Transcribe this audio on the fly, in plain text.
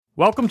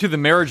Welcome to the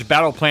Marriage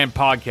Battle Plan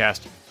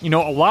podcast. You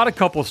know, a lot of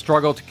couples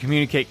struggle to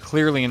communicate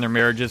clearly in their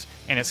marriages,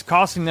 and it's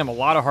costing them a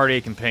lot of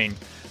heartache and pain.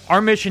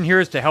 Our mission here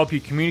is to help you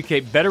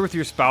communicate better with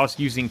your spouse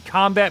using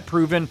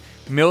combat-proven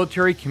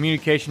military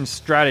communication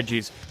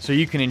strategies so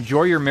you can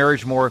enjoy your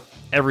marriage more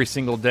every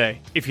single day.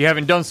 If you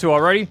haven't done so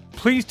already,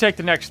 please take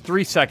the next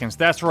 3 seconds.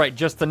 That's right,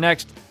 just the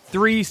next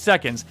 3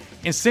 seconds.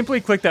 And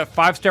simply click that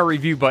 5-star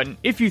review button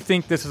if you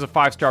think this is a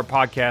 5-star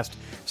podcast,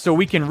 so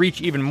we can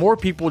reach even more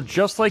people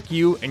just like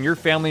you and your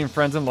family and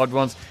friends and loved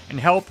ones and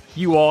help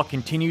you all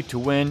continue to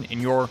win in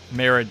your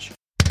marriage.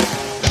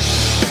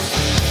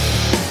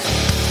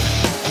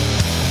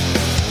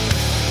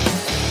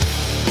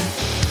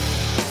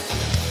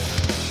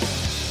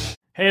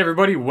 Hey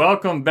everybody,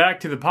 welcome back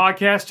to the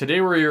podcast.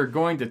 Today we are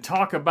going to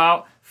talk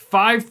about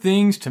 5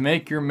 things to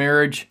make your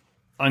marriage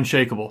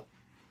unshakable.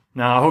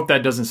 Now, I hope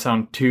that doesn't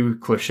sound too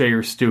cliche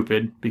or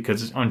stupid,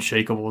 because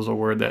unshakable is a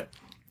word that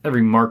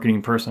every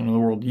marketing person in the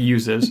world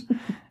uses.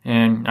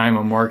 And I'm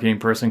a marketing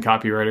person,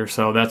 copywriter,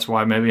 so that's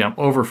why maybe I'm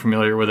over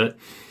familiar with it.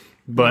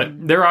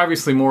 But there are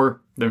obviously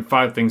more than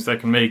 5 things that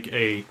can make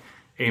a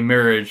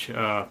marriage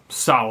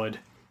solid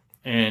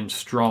and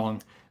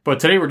strong.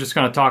 But today we're just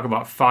going to talk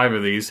about 5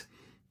 of these.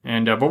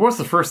 And but what's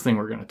the first thing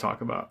we're going to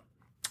talk about?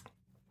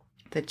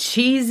 The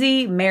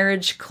cheesy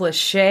marriage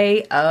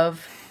cliche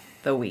of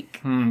the week.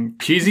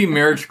 Cheesy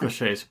marriage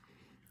cliches.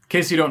 In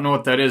case you don't know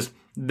what that is,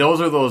 those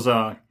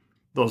are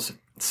those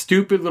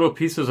stupid little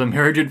pieces of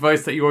marriage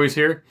advice that you always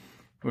hear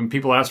when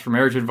people ask for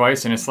marriage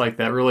advice, and it's like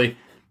that really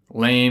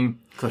lame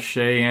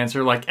cliche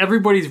answer. Like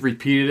everybody's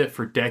repeated it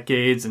for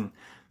decades, and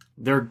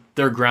their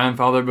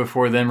grandfather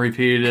before them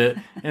repeated it,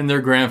 and their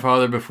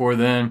grandfather before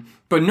them,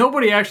 but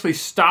nobody actually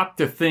stopped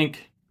to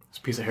think. There's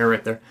a piece of hair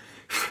right there.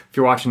 If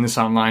you're watching this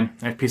online,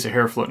 I have a piece of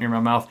hair floating in my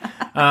mouth.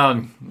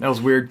 That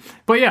was weird.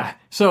 But yeah,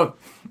 so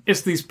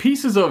it's these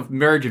pieces of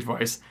marriage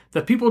advice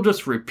that people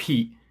just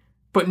repeat,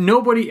 but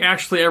nobody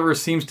actually ever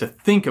seems to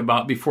think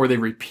about before they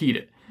repeat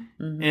it.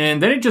 Mm-hmm.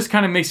 And then it just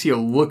kind of makes you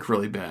look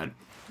really bad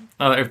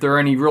if there are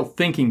any real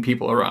thinking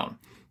people around.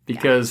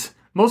 Because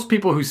most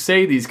people who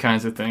say these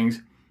kinds of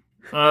things,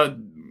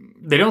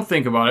 they don't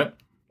think about it.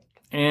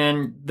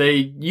 And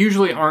they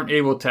usually aren't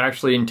able to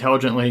actually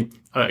intelligently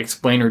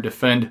explain or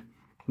defend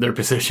their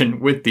position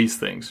with these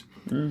things.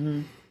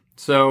 Mm-hmm.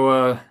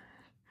 So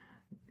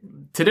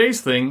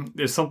today's thing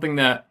is something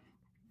that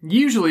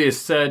usually is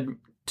said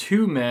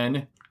to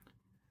men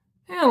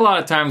and a lot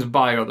of times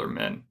by other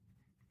men.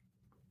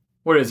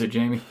 What is it,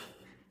 Jamie?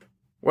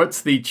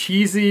 What's the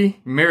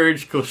cheesy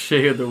marriage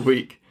cliche of the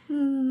week?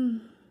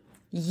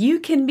 You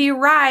can be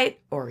right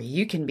or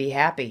you can be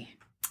happy.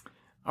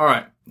 All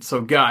right.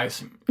 So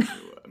guys,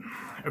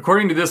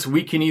 according to this,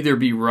 we can either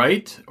be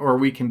right or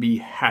we can be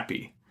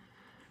happy.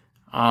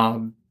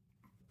 Pardon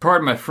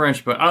my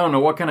French, but I don't know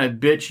what kind of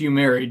bitch you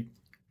married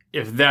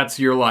if that's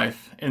your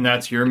life and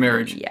that's your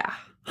marriage. Yeah.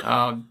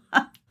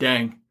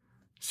 Dang.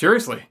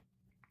 Seriously.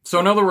 So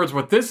in other words,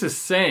 what this is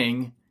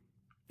saying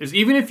is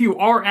even if you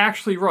are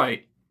actually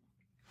right,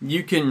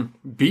 you can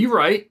be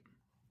right,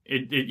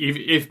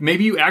 if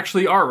maybe you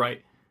actually are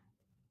right,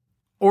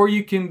 or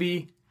you can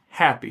be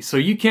happy. So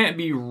you can't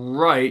be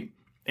right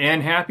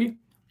and happy.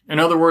 In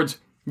other words,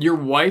 your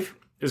wife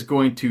is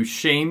going to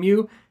shame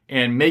you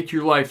and make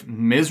your life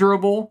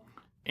miserable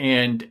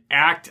and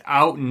act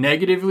out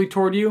negatively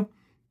toward you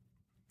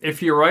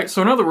if you're right.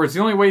 So in other words, the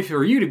only way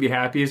for you to be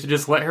happy is to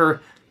just let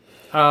her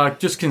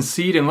just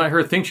concede and let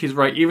her think she's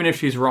right, even if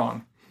she's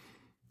wrong.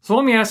 So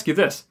let me ask you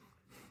this.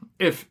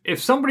 If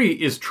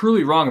somebody is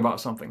truly wrong about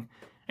something,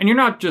 and you're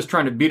not just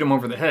trying to beat them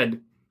over the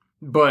head,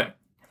 but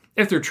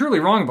if they're truly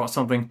wrong about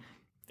something,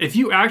 if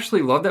you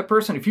actually love that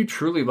person, if you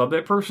truly love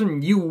that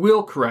person, you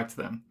will correct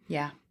them.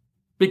 Yeah.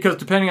 Because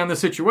depending on the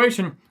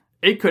situation,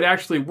 it could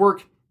actually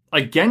work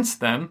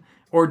against them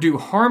or do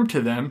harm to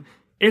them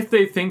if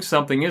they think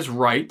something is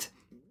right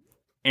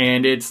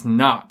and it's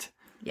not.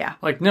 Yeah.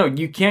 Like, no,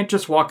 you can't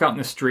just walk out in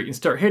the street and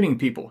start hitting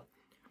people.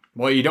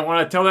 Well, you don't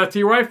want to tell that to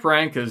your wife,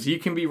 Brian, because you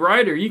can be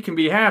right or you can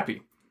be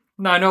happy.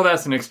 Now, I know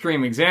that's an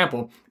extreme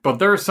example, but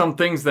there are some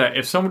things that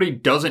if somebody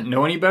doesn't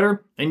know any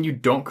better and you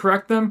don't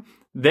correct them,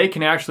 they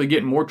can actually get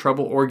in more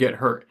trouble or get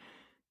hurt.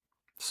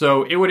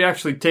 So it would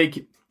actually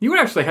you would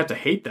actually have to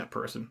hate that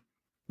person,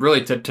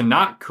 really, to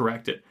not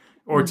correct it.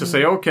 Or to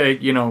say, okay,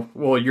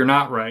 well, you're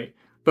not right.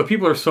 But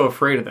people are so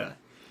afraid of that.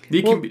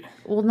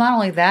 Well, not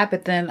only that,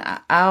 but then I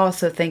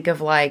also think of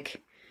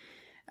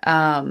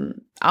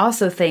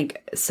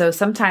so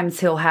sometimes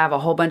he'll have a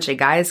whole bunch of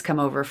guys come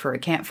over for a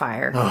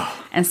campfire.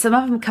 And some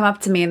of them come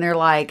up to me and they're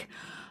like,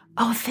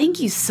 oh,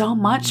 thank you so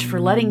much for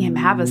letting him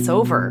have us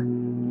over.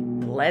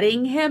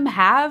 Letting him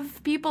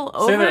have people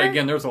over? Say that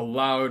again. There's a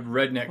loud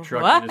redneck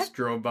truck that just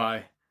drove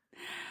by.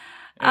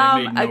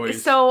 And it made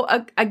noise. So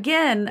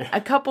again,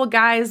 a couple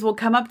guys will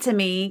come up to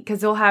me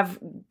because they'll have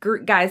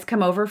guys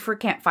come over for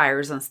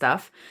campfires and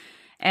stuff.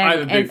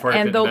 And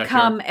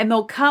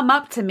they'll come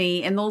up to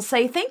me and they'll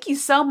say, thank you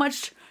so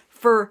much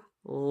for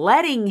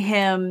letting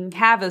him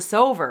have us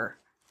over.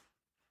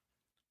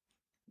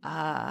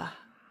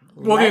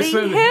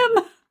 Letting him?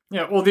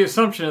 Yeah, well, the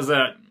assumption is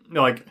that,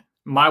 like,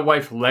 my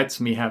wife lets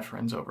me have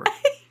friends over.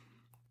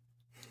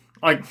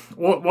 Like,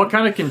 what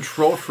kind of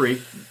control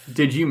freak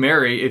did you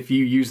marry if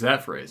you use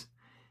that phrase?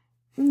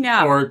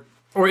 Yeah. Or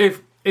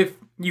if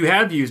you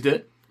have used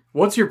it,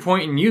 what's your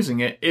point in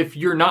using it if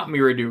you're not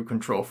married to a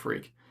control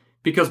freak?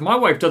 Because my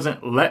wife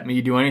doesn't let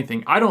me do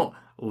anything. I don't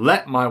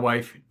let my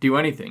wife do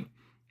anything.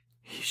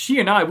 She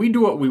and I, we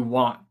do what we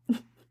want.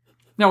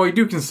 Now, we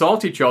do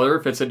consult each other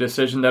if it's a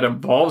decision that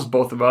involves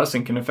both of us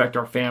and can affect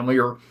our family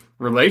or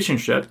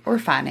relationship. Or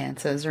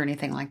finances or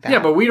anything like that. Yeah,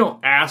 but we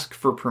don't ask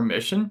for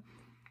permission.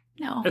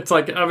 No. It's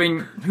like, I mean,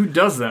 who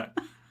does that?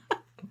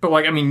 But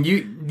like, I mean,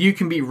 you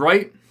can be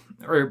right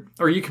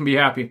or you can be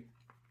happy.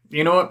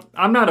 You know what?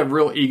 I'm not a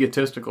real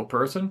egotistical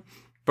person,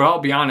 but I'll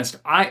be honest.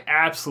 I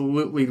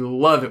absolutely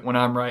love it when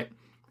I'm right.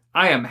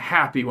 I am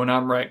happy when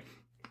I'm right.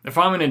 If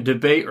I'm in a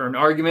debate or an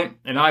argument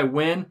and I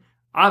win,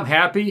 I'm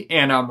happy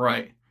and I'm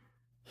right.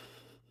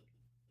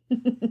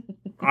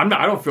 I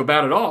don't feel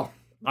bad at all.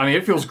 I mean,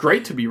 it feels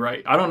great to be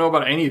right. I don't know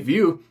about any of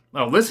you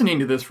listening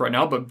to this right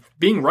now, but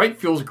being right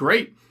feels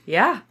great.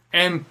 Yeah.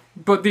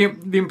 But the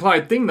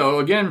implied thing, though,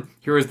 again,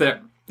 here is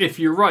that if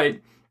you're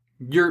right,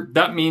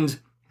 that means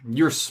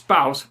your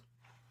spouse,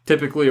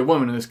 typically a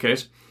woman in this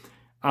case,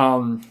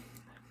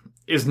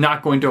 is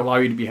not going to allow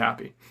you to be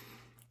happy.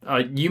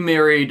 You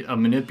married a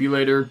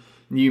manipulator.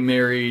 You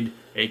married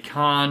a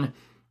con.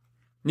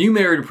 You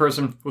married a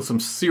person with some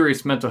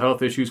serious mental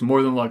health issues,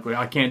 more than likely.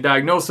 I can't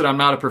diagnose it. I'm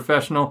not a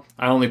professional.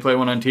 I only play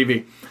one on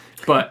TV.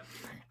 But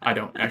I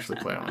don't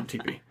actually play on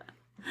TV.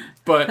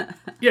 But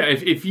yeah,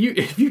 if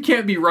you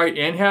can't be right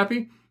and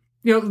happy,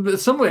 you know,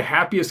 some of the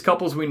happiest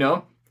couples we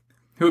know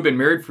who have been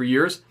married for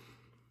years,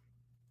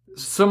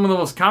 some of the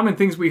most common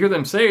things we hear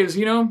them say is,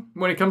 you know,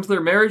 when it comes to their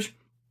marriage,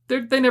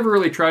 they never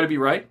really try to be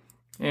right.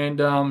 And,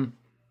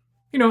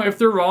 you know, if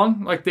they're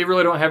wrong, like they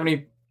really don't have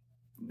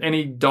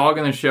any dog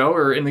in the show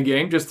or in the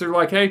game. Just they're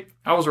like, hey,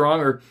 I was wrong,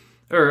 or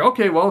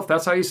okay, well, if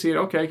that's how you see it,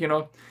 okay, you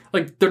know,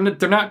 like they're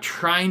not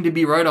trying to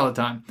be right all the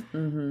time,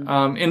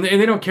 and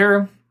they don't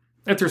care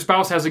if their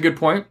spouse has a good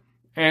point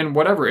and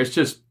whatever. It's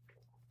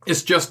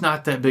just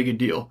not that big a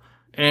deal,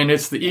 and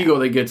it's the ego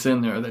that gets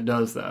in there that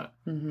does that.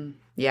 Mm-hmm.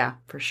 Yeah,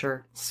 for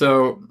sure.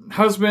 So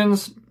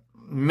husbands,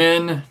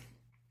 men,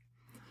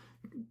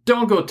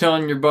 don't go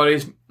telling your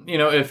buddies. You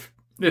know, if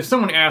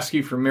someone asks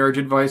you for marriage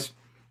advice,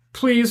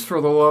 please,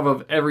 for the love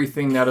of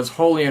everything that is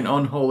holy and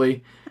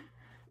unholy,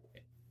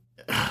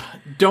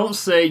 don't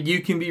say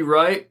you can be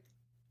right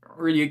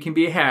or you can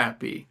be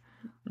happy.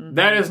 Mm-hmm.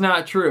 That is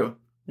not true.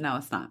 No,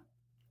 it's not.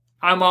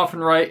 I'm often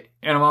right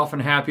and I'm often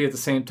happy at the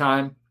same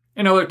time.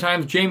 And other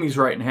times, Jamie's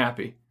right and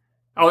happy.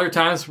 Other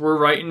times, we're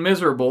right and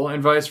miserable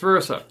and vice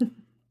versa. It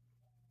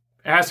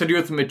has to do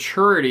with the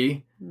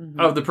maturity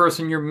of the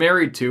person you're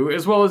married to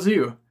as well as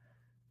you.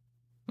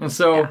 And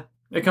so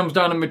it comes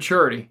down to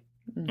maturity.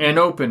 And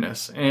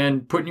openness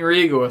and putting your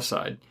ego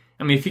aside.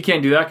 I mean, if you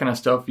can't do that kind of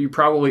stuff, you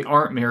probably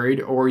aren't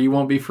married, or you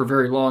won't be for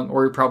very long,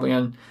 or you're probably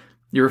on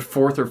your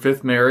 4th or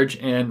 5th marriage.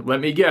 And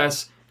let me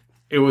guess,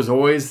 it was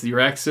always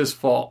your ex's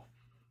fault.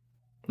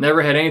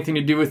 Never had anything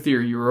to do with you.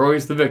 You were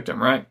always the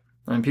victim, right?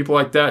 And people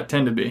like that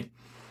tend to be.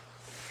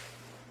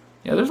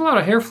 Yeah, there's a lot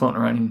of hair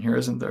floating around in here,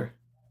 isn't there?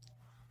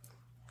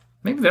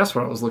 Maybe that's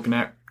what I was looking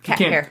at. Cat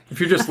hair. If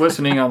you're just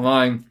listening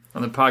online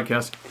on the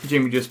podcast,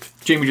 Jamie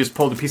just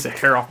pulled a piece of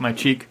hair off my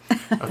cheek.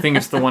 I think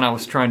it's the one I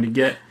was trying to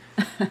get.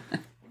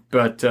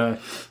 But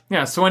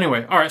yeah. So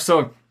anyway, all right.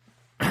 So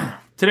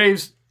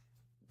today's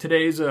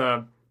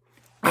my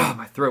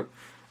throat.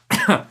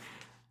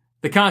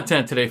 The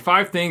content today: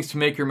 5 things to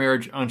make your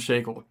marriage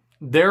unshakable.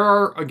 There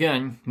are,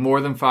 again,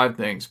 more than 5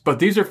 things, but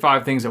these are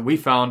 5 things that we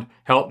found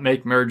help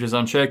make marriages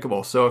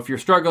unshakable. So if you're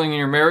struggling in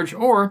your marriage,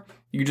 or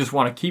you just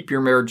want to keep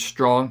your marriage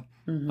strong,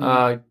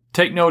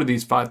 take note of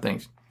these 5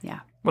 things. Yeah.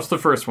 What's the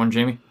first one,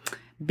 Jamie?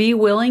 Be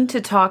willing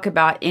to talk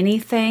about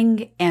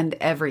anything and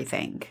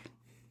everything.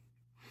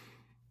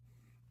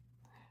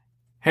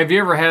 Have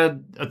you ever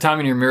had a time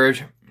in your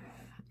marriage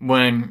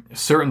when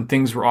certain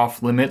things were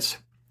off limits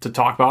to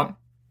talk about?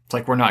 It's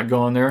like, we're not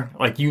going there.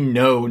 Like, you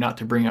know not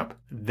to bring up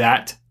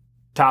that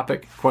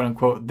topic, quote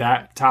unquote,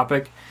 that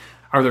topic.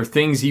 Are there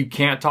things you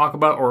can't talk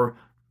about, or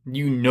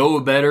you know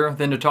better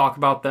than to talk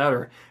about that?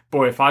 Or,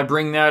 boy, if I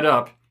bring that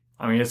up,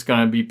 I mean, it's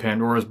going to be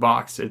Pandora's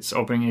box. It's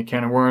opening a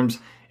can of worms.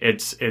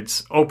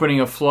 It's opening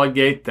a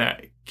floodgate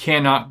that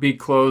cannot be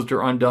closed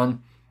or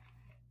undone.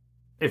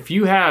 If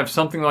you have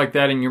something like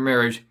that in your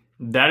marriage,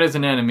 that is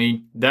an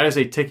enemy. That is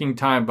a ticking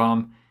time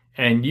bomb.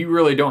 And you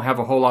really don't have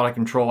a whole lot of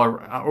control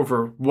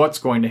over what's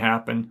going to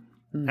happen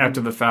after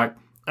the fact,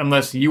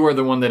 unless you are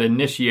the one that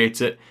initiates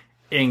it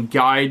and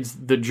guides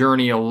the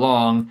journey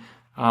along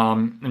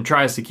and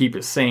tries to keep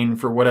it sane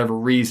for whatever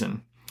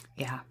reason.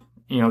 Yeah.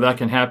 You know, that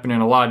can happen in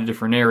a lot of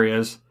different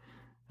areas.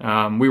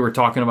 We were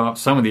talking about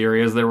some of the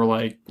areas that were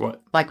like,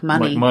 what? Like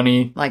money. Like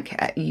money. Like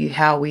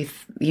how we,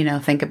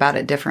 think about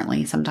it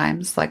differently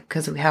sometimes, like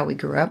because of how we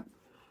grew up.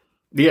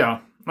 Yeah.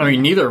 I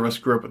mean, neither of us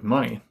grew up with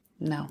money.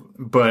 No.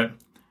 But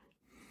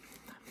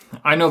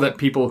I know that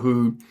people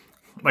who,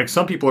 like,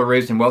 some people are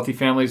raised in wealthy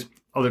families,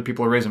 other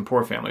people are raising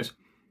poor families.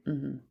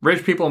 Mm-hmm.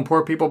 Rich people and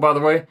poor people, by the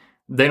way,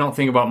 they don't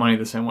think about money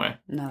the same way.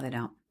 No, they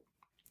don't.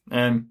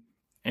 And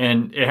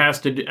it has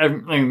to do, I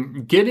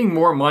mean, getting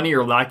more money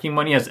or lacking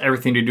money has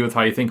everything to do with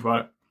how you think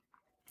about it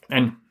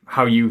and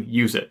how you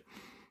use it.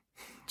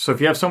 So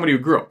if you have somebody who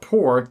grew up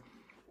poor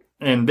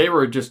and they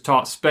were just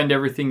taught spend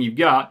everything you've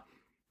got,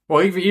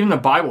 well, even the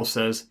Bible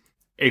says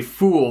a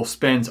fool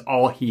spends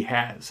all he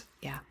has.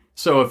 Yeah.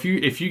 So if you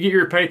get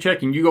your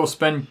paycheck and you go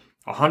spend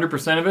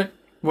 100% of it,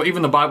 well,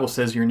 even the Bible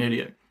says you're an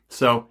idiot.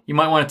 So you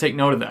might want to take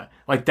note of that.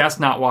 Like, that's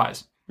not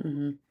wise.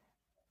 Mm-hmm.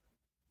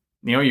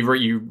 You know,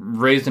 you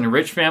raised in a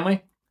rich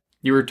family.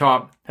 You were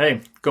taught,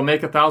 hey, go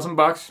make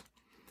 $1,000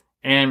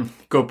 and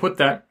go put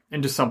that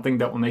into something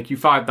that will make you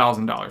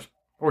 $5,000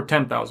 or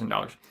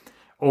 $10,000.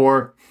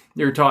 Or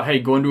you're taught, hey,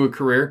 go into a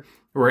career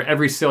where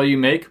every sale you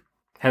make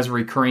has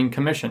recurring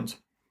commissions.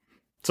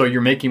 So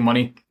you're making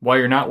money while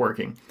you're not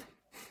working.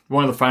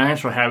 One of the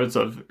financial habits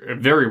of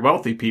very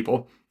wealthy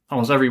people,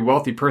 almost every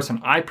wealthy person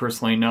I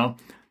personally know,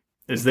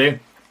 is they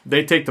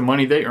take the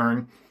money they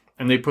earn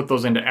and they put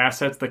those into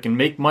assets that can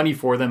make money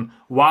for them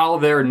while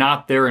they're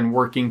not there and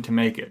working to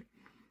make it.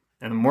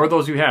 And the more of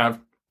those you have,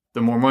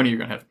 the more money you're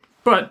going to have.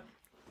 But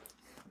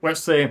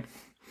let's say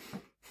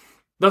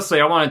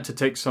I wanted to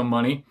take some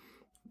money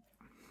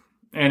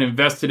and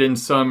invest it in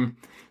some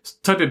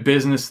type of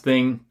business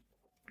thing,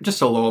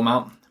 just a low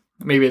amount.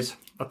 Maybe it's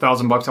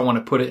 $1,000. I want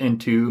to put it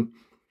into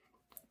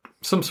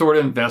some sort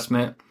of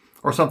investment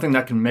or something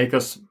that can make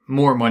us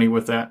more money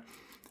with that.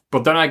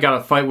 But then I got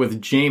to fight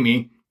with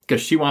Jamie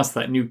because she wants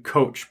that new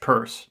Coach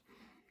purse.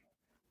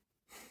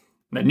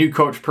 That new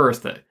Coach purse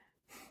that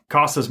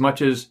costs as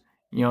much as,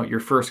 you know,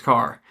 your first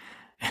car.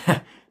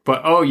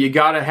 But, oh, you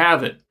got to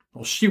have it.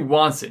 Well, she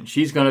wants it, and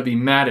she's going to be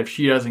mad if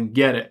she doesn't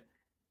get it.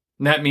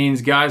 And that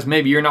means, guys,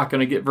 maybe you're not going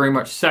to get very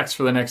much sex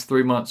for the next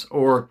 3 months,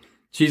 or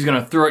she's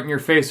going to throw it in your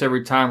face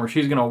every time, or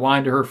she's going to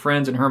whine to her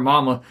friends and her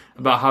mama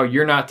about how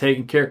you're not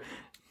taking care.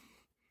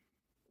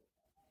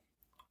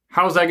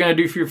 How's that going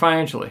to do for you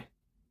financially?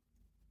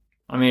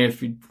 I mean,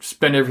 if you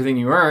spend everything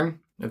you earn,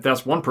 if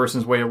that's one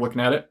person's way of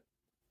looking at it,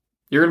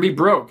 you're going to be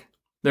broke.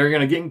 They're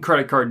going to get in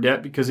credit card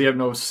debt because you have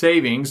no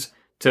savings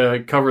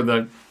to cover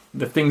the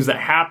things that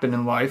happen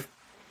in life.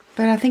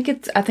 But I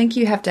think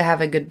you have to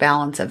have a good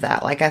balance of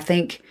that. Like, I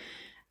think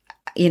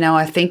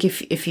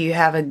if you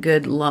have a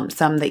good lump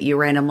sum that you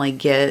randomly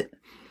get,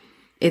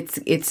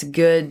 it's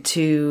good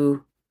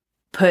to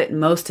put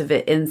most of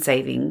it in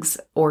savings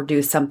or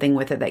do something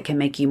with it that can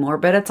make you more.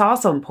 But it's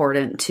also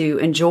important to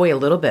enjoy a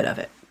little bit of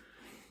it.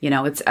 You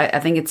know, I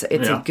think it's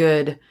a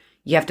good,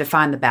 you have to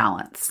find the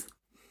balance.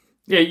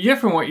 Yeah, you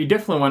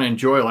definitely want to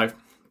enjoy life,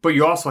 but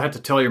you also have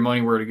to tell your money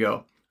where to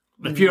go.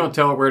 If you don't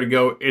tell it where to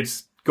go,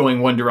 it's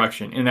going one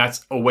direction, and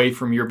that's away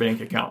from your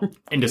bank account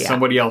into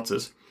somebody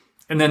else's.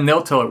 And then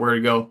they'll tell it where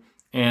to go,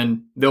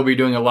 and they'll be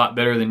doing a lot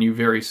better than you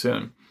very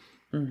soon.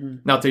 Mm-hmm.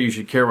 Not that you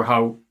should care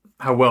how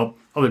well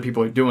other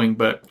people are doing,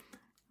 but,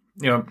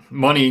 you know,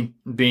 money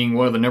being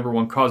one of the number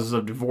one causes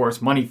of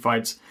divorce, money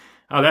fights,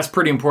 that's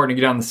pretty important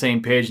to get on the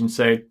same page and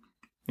say,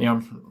 you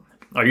know,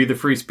 are you the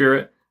free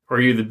spirit or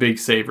are you the big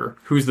saver?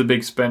 Who's the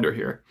big spender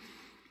here?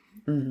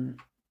 Mm-hmm.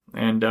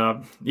 And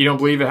you don't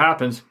believe it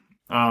happens.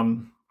 I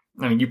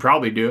mean, you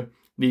probably do.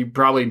 You're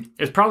probably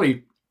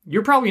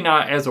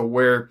not as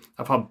aware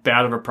of how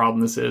bad of a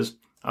problem this is.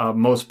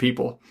 Most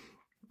people.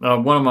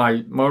 One of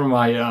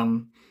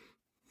my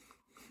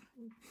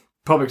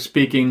public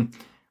speaking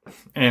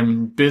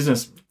and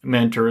business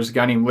mentors, a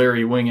guy named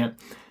Larry Winget.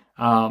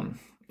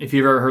 If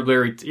you haven't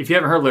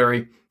heard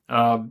Larry,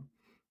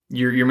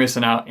 you're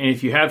missing out. And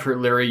if you have heard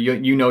Larry,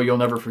 you know you'll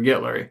never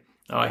forget Larry.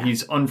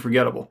 He's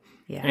unforgettable.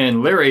 Yeah.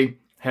 And Larry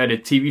had a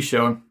TV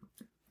show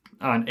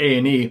on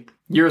A&E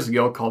years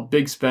ago called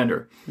Big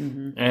Spender.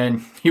 Mm-hmm.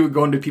 And he would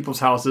go into people's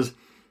houses.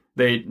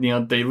 They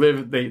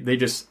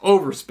just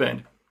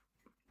overspend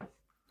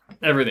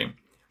everything.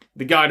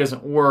 The guy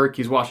doesn't work.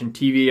 He's watching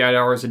TV 8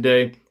 hours a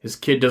day. His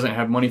kid doesn't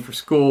have money for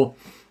school,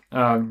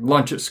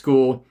 lunch at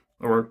school,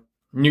 or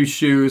new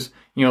shoes.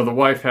 You know, the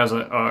wife has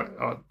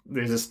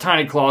there's this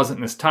tiny closet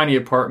in this tiny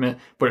apartment,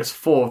 but it's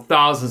full of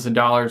thousands of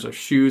dollars of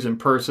shoes and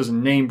purses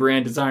and name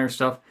brand designer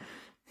stuff.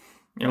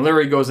 And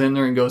Larry goes in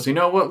there and goes, you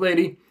know what,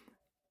 lady?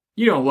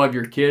 You don't love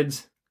your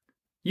kids.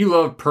 You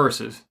love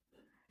purses.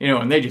 You know,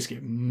 and they just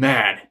get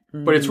mad.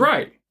 Mm-hmm. But it's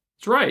right.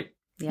 It's right.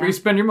 Yeah. You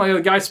spend your money.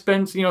 The guy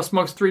spends,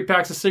 smokes 3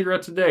 packs of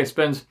cigarettes a day,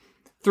 spends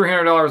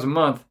 $300 a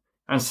month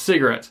on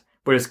cigarettes.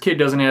 But his kid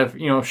doesn't have,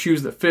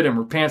 shoes that fit him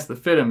or pants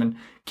that fit him and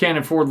can't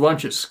afford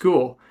lunch at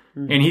school.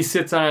 Mm-hmm. And he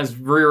sits on his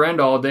rear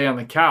end all day on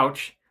the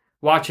couch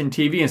watching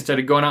TV instead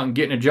of going out and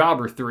getting a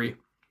job or 3.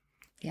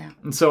 Yeah.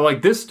 And so,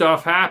 this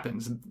stuff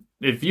happens.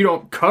 If you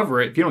don't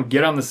cover it, if you don't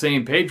get on the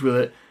same page with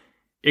it,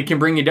 it can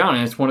bring you down.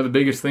 And it's one of the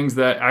biggest things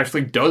that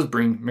actually does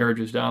bring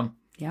marriages down.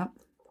 Yep.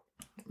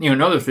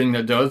 Another thing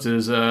that does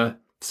is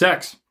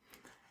sex.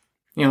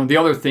 The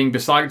other thing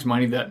besides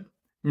money that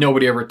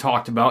nobody ever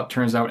talked about,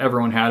 turns out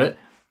everyone had it,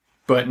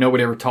 but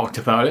nobody ever talked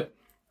about it,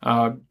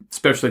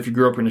 especially if you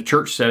grew up in a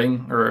church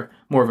setting or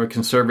more of a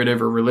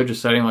conservative or religious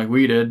setting like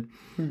we did.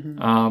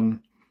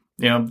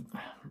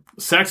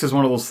 Sex is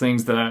one of those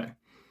things that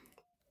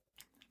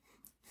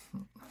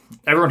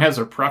everyone has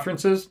their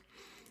preferences,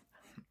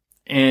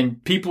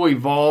 and people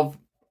evolve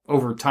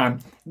over time.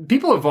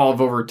 People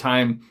evolve over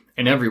time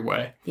in every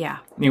way. Yeah.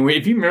 Anyway,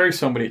 if you marry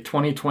somebody at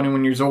 20,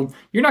 21 years old,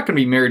 you're not going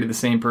to be married to the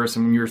same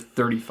person when you're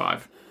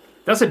 35.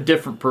 That's a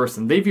different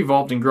person. They've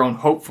evolved and grown,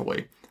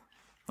 hopefully.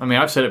 I mean,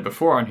 I've said it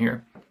before on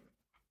here.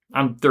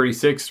 I'm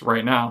 36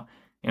 right now,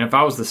 and if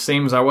I was the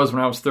same as I was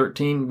when I was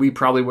 13, we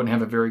probably wouldn't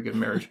have a very good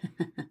marriage.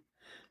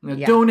 Now,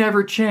 don't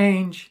ever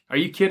change. Are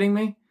you kidding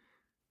me?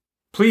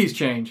 Please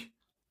change.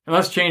 And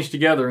let's change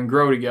together and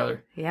grow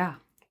together. Yeah.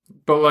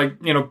 But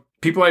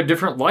people have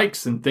different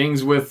likes and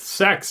things with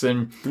sex.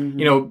 And,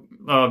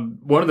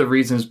 one of the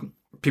reasons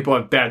people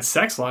have bad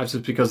sex lives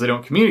is because they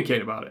don't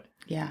communicate about it.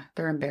 Yeah.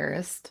 They're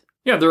embarrassed.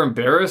 Yeah. They're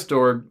embarrassed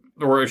or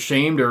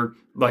ashamed, or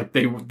like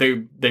they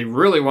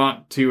really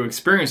want to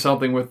experience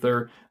something with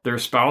their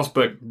spouse,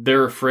 but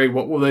they're afraid,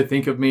 what will they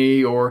think of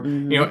me? Or,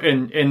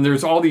 and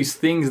there's all these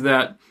things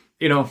that,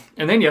 and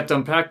then you have to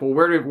unpack, well,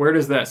 where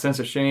does that sense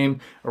of shame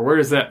or where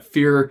does that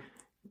fear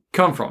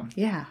come from?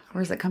 Yeah.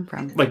 Where does it come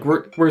from? Like,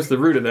 where's the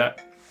root of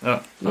that?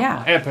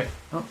 Yeah.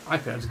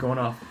 iPad's going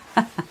off.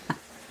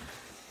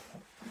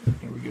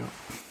 Here we go.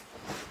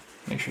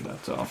 Make sure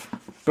that's off.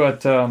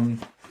 But, so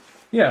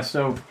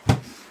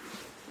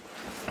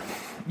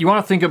you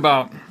want to think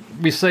about,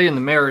 we say in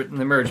the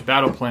marriage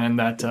battle plan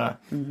that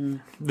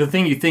the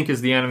thing you think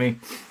is the enemy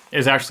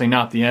is actually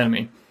not the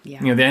enemy.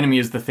 Yeah. The enemy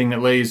is the thing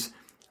that lays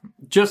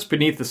just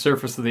beneath the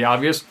surface of the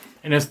obvious,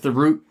 and it's the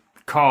root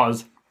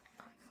cause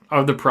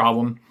of the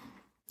problem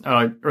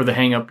or the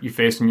hang-up you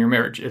face in your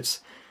marriage.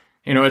 It's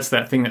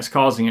that thing that's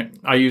causing it.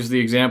 I use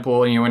the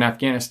example, in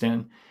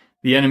Afghanistan,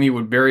 the enemy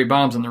would bury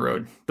bombs in the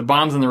road. The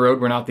bombs in the road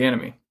were not the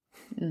enemy.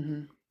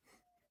 Mm-hmm.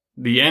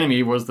 The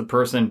enemy was the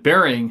person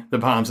burying the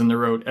bombs in the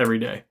road every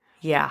day.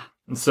 Yeah.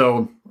 And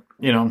so,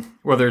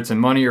 whether it's in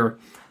money or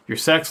your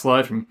sex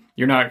life, and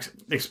you're not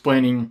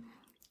explaining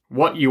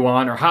what you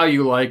want or how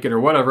you like it or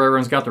whatever,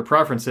 everyone's got their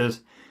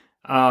preferences.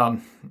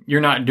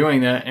 You're not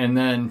doing that, and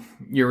then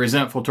you're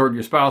resentful toward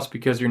your spouse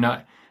because you're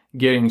not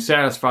getting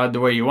satisfied the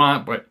way you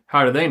want. But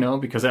how do they know?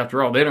 Because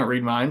after all, they don't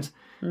read minds.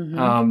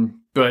 Mm-hmm.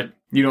 But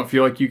you don't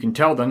feel like you can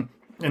tell them.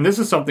 And this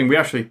is something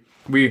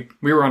we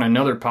were on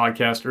another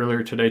podcast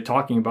earlier today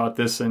talking about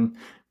this, and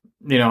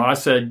I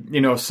said,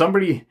 if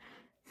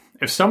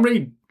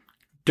somebody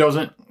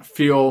doesn't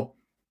feel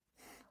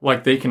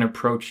like they can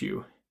approach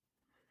you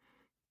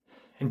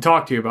and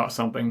talk to you about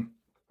something,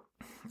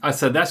 I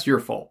said, that's your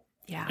fault.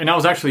 Yeah. And I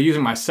was actually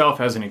using myself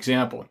as an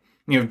example.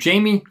 If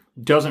Jamie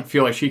doesn't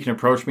feel like she can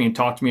approach me and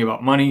talk to me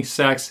about money,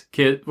 sex,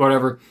 kid,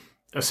 whatever,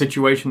 a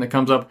situation that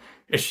comes up,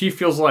 if she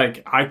feels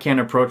like I can't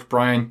approach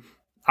Brian,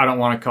 I don't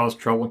want to cause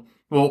trouble,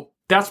 well,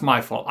 that's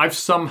my fault. I've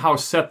somehow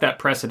set that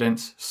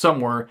precedence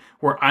somewhere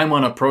where I'm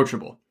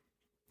unapproachable.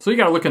 So you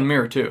got to look in the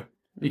mirror too,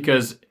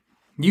 because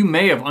you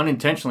may have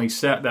unintentionally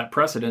set that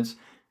precedence,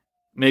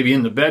 maybe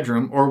in the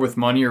bedroom or with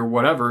money or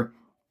whatever,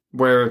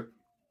 where,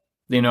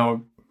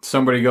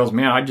 somebody goes,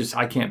 man,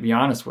 I can't be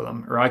honest with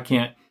them, or I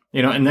can't,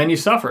 and then you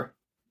suffer.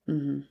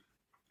 Mm-hmm.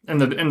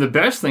 And the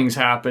best things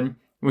happen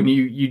when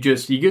you get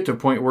to a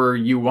point where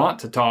you want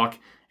to talk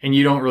and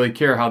you don't really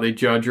care how they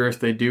judge or if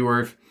they do,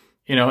 or if,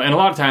 and a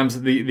lot of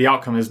times the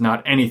outcome is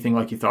not anything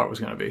like you thought it was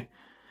going to be.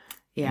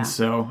 Yeah. And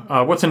so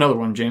what's another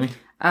one, Jamie?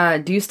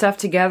 Do stuff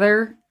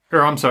together.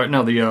 Or I'm sorry,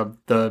 no,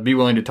 the be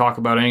willing to talk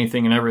about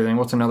anything and everything.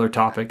 What's another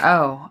topic?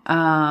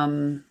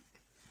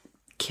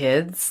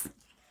 Kids.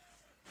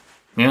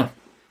 Yeah.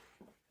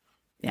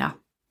 Yeah.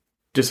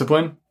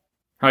 Discipline.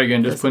 How are you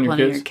going to discipline your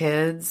kids? Your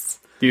kids.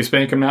 Do you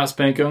spank them, not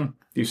spank them?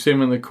 Do you sit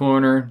them in the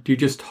corner? Do you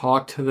just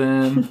talk to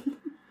them?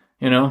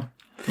 Or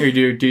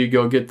do you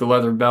go get the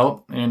leather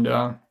belt and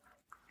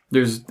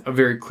there's a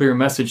very clear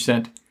message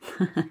sent?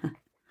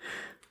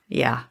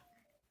 Yeah.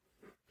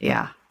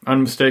 Yeah.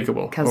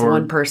 Unmistakable. Because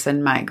one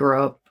person might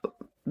grow up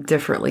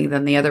differently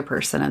than the other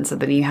person. And so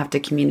then you have to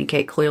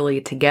communicate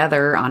clearly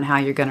together on how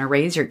you're going to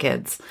raise your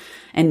kids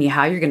and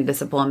how you're going to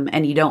discipline them.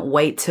 And you don't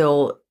wait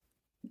till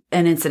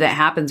an incident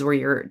happens where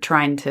you're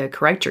trying to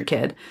correct your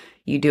kid.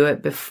 You do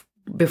it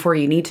before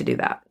you need to do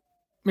that.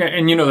 Yeah,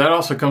 and that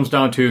also comes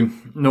down to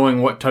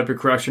knowing what type of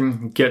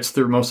correction gets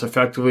through most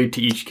effectively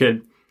to each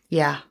kid.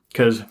 Yeah.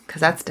 Because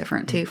that's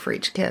different too for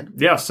each kid.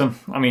 Yeah,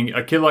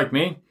 a kid like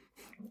me,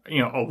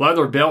 a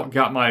leather belt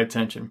got my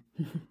attention.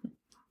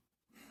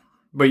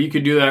 But you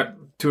could do that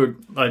to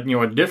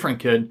a different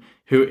kid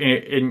who,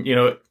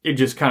 it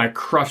just kind of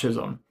crushes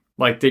them.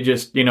 Like they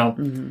just,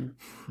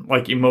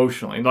 like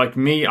emotionally. Like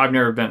me, I've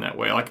never been that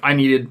way. Like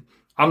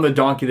I'm the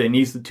donkey that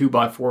needs the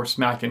 2x4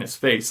 smacked in his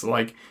face.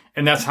 Like,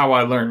 and that's how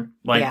I learn.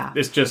 Like,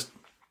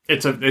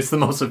 It's the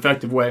most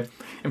effective way.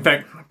 In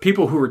fact,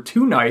 people who were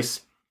too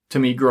nice to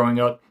me growing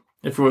up,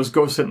 if it was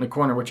go sit in the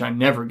corner, which I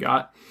never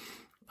got,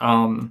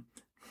 I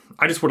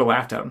just would have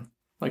laughed at them.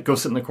 Like, go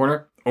sit in the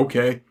corner?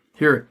 Okay,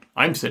 here,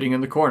 I'm sitting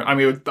in the corner. I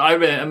mean, I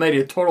made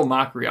a total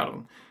mockery out of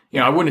them.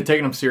 I wouldn't have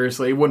taken them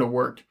seriously. It wouldn't have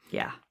worked.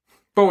 Yeah.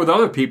 But with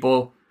other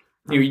people,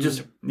 you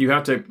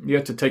have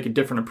to take a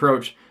different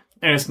approach.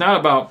 And it's not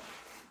about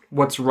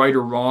what's right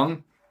or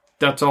wrong.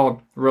 That's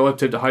all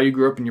relative to how you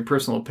grew up and your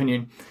personal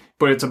opinion.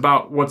 But it's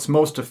about what's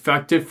most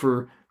effective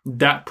for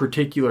that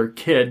particular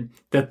kid,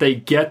 that they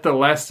get the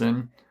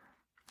lesson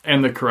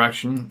and the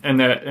correction, and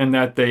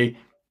that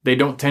they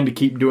don't tend to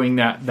keep doing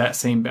that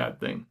same bad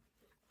thing.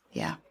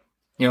 Yeah.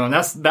 And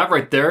that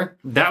right there,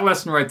 that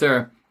lesson right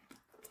there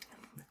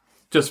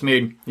just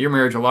made your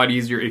marriage a lot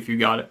easier if you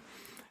got it.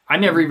 I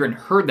never even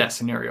heard that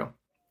scenario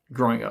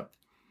growing up.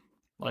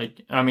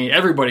 Like, I mean,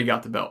 everybody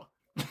got the belt.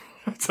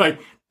 It's like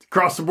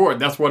across the board.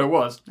 That's what it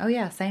was. Oh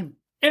yeah, same.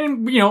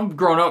 And,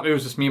 growing up, it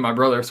was just me and my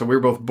brother. So we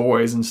were both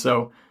boys. And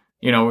so,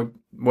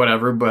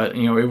 whatever. But,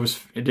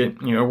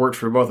 it worked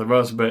for both of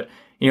us. But,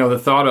 the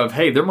thought of,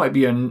 hey, there might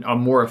be a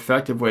more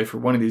effective way for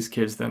one of these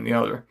kids than the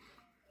other.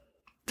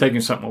 Taking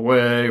something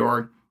away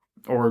or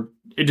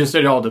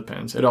it all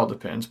depends. It all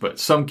depends. But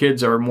some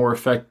kids are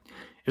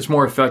it's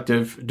more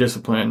effective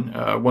discipline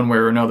one way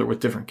or another with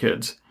different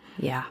kids.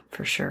 Yeah,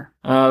 for sure.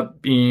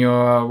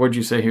 What'd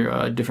you say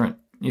here? Different,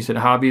 you said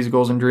hobbies,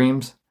 goals, and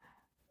dreams?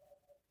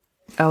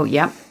 Oh,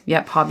 yep.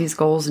 Hobbies,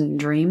 goals, and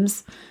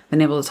dreams.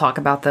 Been able to talk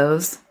about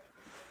those.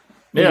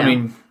 Yeah, I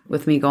mean,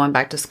 with me going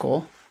back to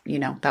school,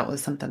 that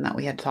was something that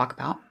we had to talk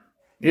about.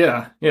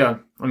 Yeah.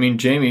 I mean,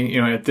 Jamie,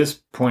 at this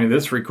point of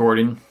this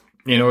recording,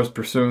 is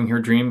pursuing her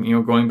dream,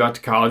 going back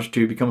to college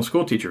to become a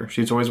school teacher.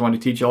 She's always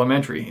wanted to teach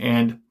elementary.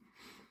 And,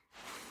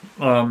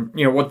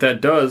 what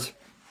that does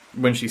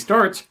when she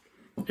starts,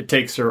 it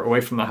takes her away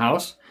from the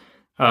house.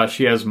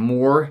 She has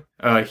more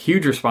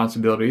huge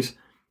responsibilities.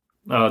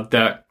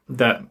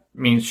 That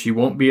means she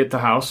won't be at the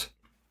house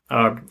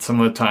some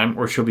of the time,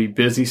 or she'll be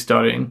busy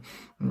studying,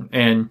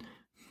 and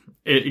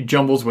it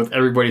jumbles with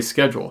everybody's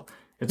schedule.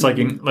 It's like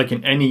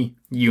in any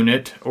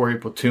unit or a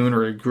platoon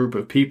or a group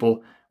of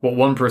people, what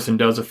one person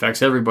does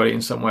affects everybody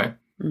in some way,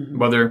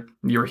 whether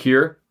you're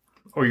here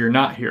or you're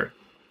not here.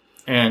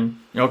 And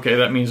okay,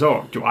 that means,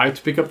 do I have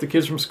to pick up the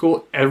kids from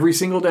school every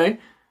single day,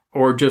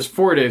 or just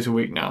 4 days a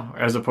week now,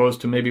 as opposed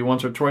to maybe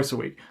once or twice a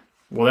week?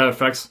 Well, that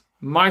affects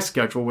my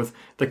schedule with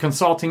the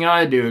consulting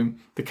I do,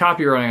 the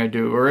copywriting I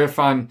do, or if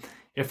I'm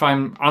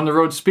on the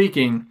road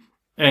speaking,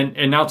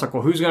 and now it's like,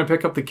 well, who's going to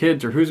pick up the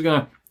kids, or who's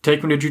going to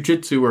take them to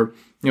jiu-jitsu, or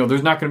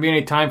there's not going to be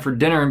any time for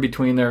dinner in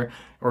between there,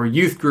 or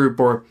youth group,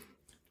 or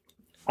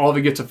all of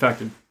it gets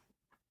affected.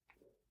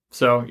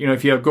 So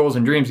if you have goals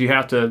and dreams, you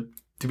have to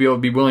be able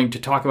to be willing to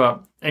talk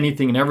about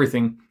anything and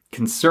everything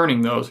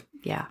concerning those.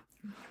 Yeah.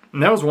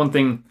 And that was one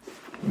thing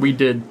we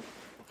did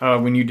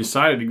when you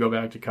decided to go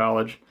back to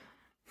college.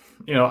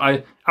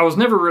 I was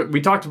never,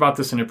 we talked about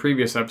this in a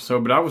previous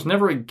episode, but I was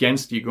never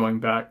against you going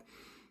back.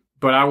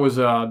 But I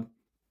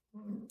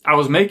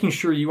was making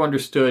sure you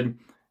understood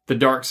the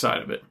dark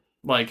side of it.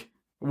 Like,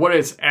 what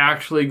it's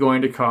actually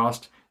going to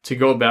cost to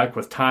go back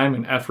with time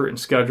and effort and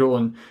schedule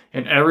and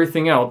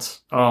everything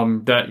else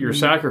that you're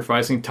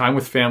sacrificing, time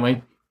with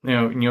family,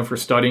 for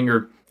studying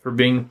or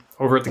being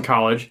over at the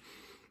college.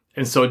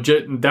 And so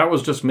that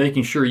was just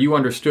making sure you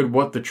understood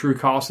what the true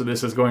cost of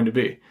this is going to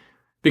be,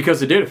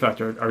 because it did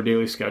affect our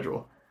daily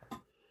schedule,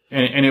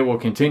 and it will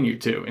continue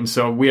to. And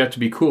so we have to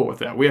be cool with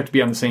that. We have to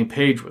be on the same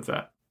page with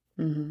that.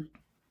 Mm-hmm.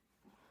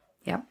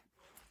 Yep.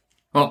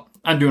 Well,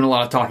 I'm doing a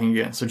lot of talking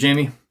again. So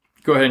Jamie,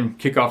 go ahead and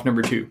kick off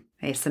number 2.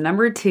 Okay. So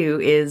number 2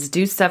 is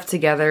do stuff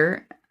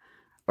together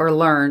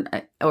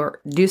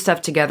or do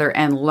stuff together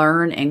and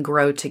learn and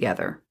grow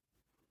together.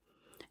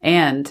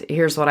 And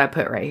here's what I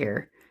put right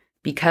here.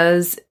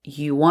 Because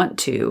you want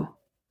to,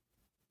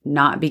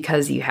 not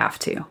because you have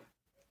to.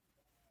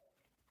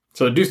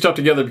 So do stuff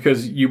together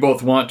because you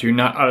both want to,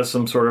 not out of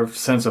some sort of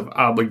sense of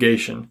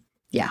obligation.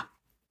 Yeah.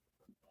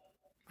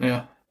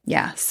 Yeah.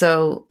 Yeah.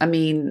 So, I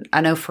mean, I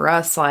know for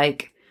us,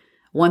 like,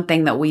 one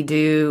thing that we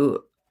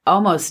do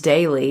almost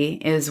daily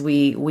is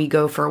we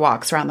go for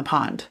walks around the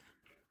pond.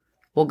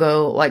 We'll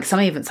go, like,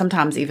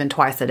 sometimes even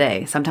twice a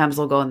day. Sometimes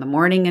we'll go in the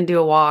morning and do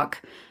a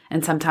walk,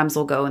 and sometimes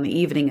we'll go in the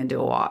evening and do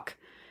a walk.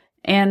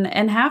 And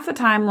half the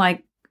time,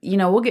 like,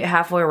 we'll get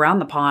halfway around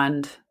the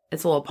pond.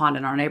 It's a little pond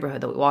in our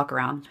neighborhood that we walk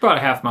around. It's about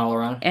a half mile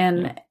around.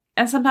 And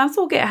sometimes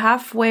we'll get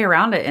halfway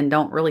around it and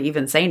don't really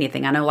even say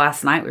anything. I know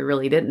last night we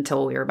really didn't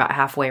until we were about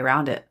halfway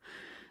around it.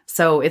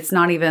 So it's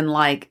not even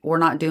like we're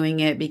not doing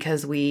it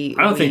because I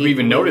don't think we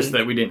even noticed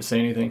that we didn't say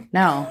anything.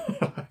 No.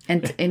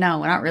 And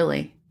no, not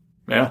really.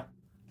 Yeah.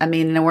 I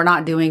mean, we're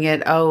not doing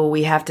it,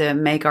 we have to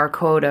make our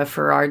quota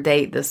for our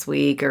date this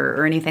week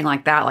or anything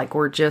like that. Like,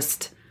 we're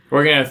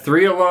going to have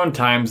 3 alone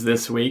times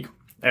this week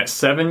at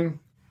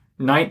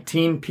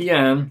 7:19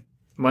 p.m.,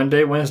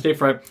 Monday, Wednesday,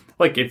 Friday.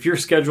 Like, if your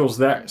schedule's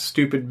that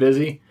stupid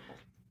busy,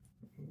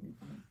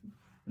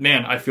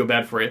 man, I feel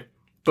bad for you.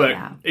 But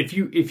yeah. if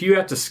you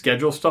have to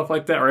schedule stuff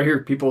like that, or I hear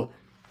people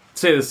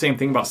say the same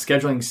thing about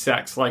scheduling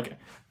sex, like,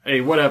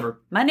 hey, whatever.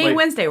 Monday and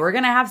Wednesday, we're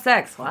going to have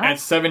sex. What? At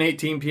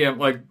 7:18 p.m.,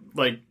 like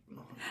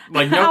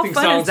nothing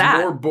sounds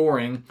more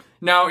boring.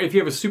 Now, if you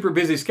have a super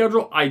busy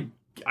schedule, I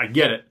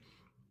get it.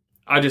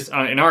 I just,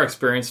 in our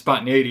experience,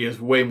 spontaneity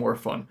is way more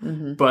fun.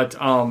 Mm-hmm. But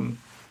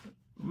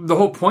the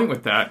whole point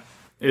with that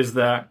is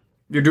that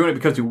you're doing it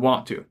because you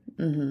want to.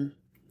 Mm-hmm.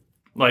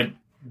 Like,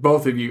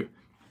 both of you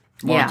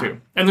want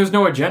to. And there's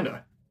no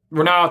agenda.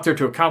 We're not out there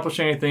to accomplish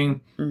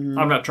anything. Mm-hmm.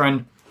 I'm not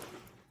trying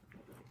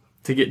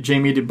to get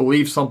Jamie to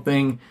believe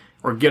something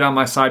or get on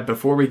my side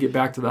before we get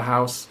back to the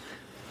house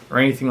or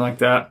anything like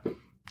that.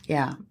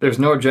 Yeah. There's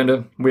no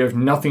agenda. We have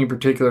nothing in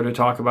particular to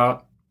talk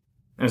about.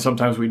 And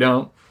sometimes we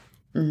don't.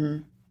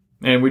 Mm-hmm.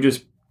 And we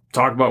just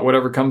talk about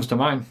whatever comes to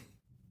mind.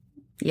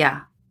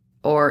 Yeah.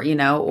 Or,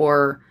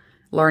 or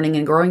learning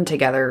and growing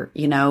together,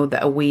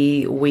 that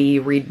we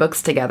read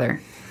books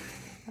together.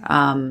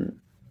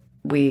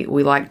 We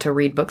like to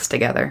read books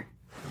together.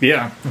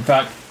 Yeah. In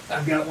fact,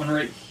 I've got one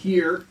right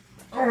here.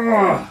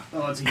 Oh,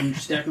 it's a huge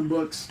stack of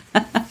books.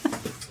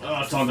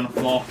 It's all going to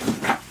fall.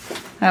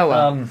 Oh,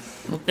 well.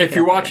 If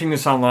you're watching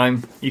this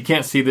online, you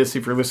can't see this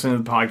if you're listening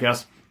to the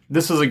podcast.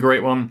 This is a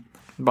great one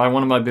by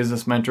one of my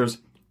business mentors.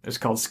 It's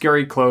called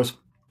Scary Close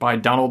by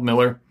Donald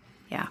Miller.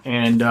 Yeah.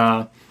 And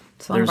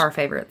it's one of our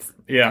favorites.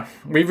 Yeah.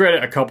 We've read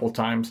it a couple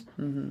times.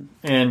 Mm-hmm.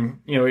 And,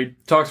 he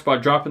talks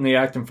about dropping the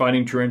act and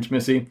finding true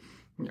intimacy.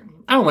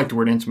 I don't like the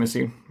word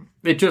intimacy.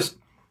 It just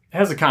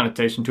has a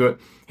connotation to it.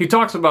 He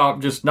talks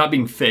about just not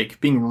being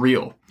fake, being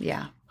real.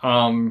 Yeah.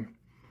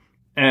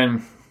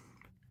 And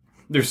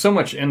there's so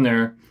much in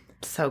there.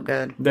 So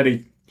good. That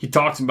he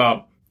talks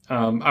about.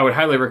 I would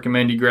highly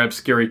recommend you grab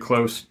Scary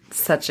Close.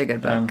 Such a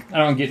good book. I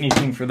don't get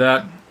anything for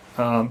that.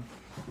 Not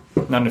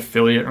an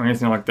affiliate or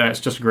anything like that. It's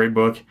just a great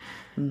book.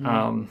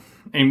 Mm-hmm.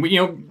 And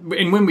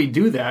and when we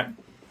do that,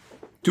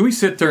 do we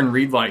sit there and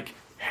read like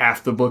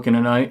half the book in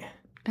a night?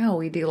 No,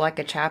 we do like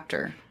a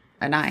chapter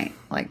a night.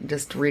 Like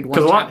just read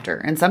one chapter.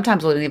 And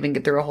sometimes we'll even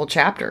get through a whole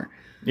chapter.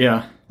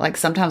 Yeah. Like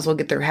sometimes we'll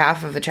get through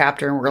half of a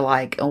chapter and we're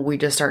like, we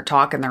just start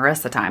talking the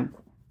rest of the time.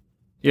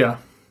 Yeah.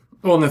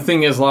 Well, and the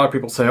thing is, a lot of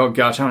people say, oh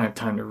gosh, I don't have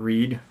time to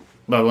read,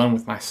 let alone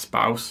with my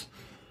spouse.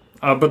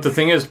 But the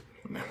thing is,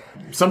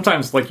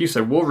 sometimes, like you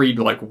said, we'll read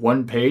like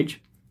one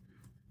page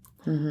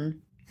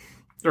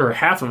or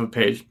half of a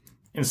page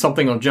and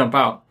something will jump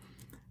out.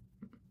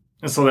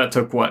 And so that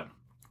took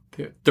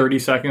 30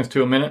 seconds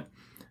to a minute.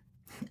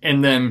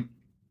 And then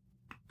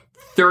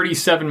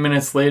 37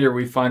 minutes later,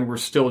 we find we're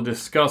still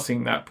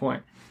discussing that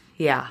point.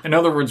 Yeah. In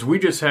other words, we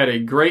just had a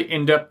great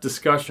in-depth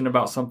discussion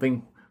about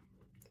something.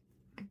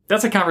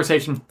 That's a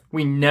conversation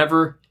we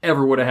never,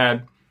 ever would have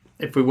had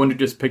if we wouldn't have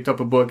just picked up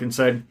a book and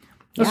said,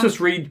 let's just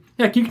read.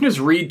 Yeah, you can just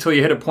read till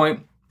you hit a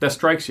point that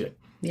strikes you.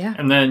 Yeah.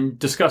 And then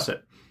discuss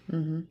it.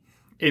 Mm-hmm.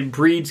 It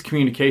breeds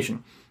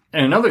communication.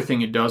 And another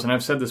thing it does, and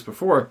I've said this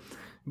before,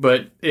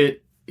 but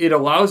it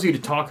allows you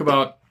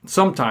to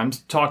sometimes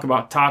talk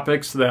about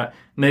topics that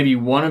maybe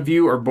one of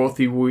you or both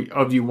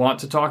of you want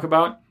to talk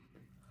about,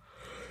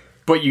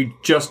 but you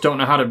just don't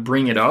know how to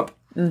bring it up.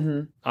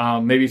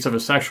 Mm-hmm. Maybe it's of a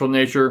sexual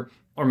nature,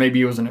 or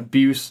maybe it was an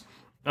abuse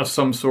of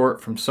some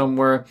sort from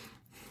somewhere,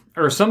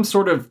 or some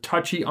sort of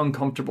touchy,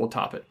 uncomfortable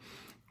topic.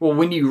 Well,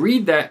 when you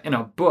read that in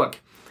a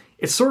book,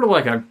 it's sort of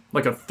like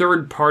a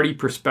third-party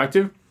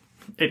perspective.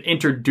 It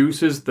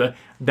introduces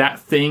that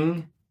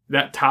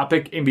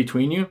topic in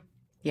between you.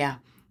 Yeah.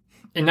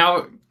 And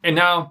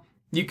now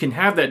you can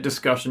have that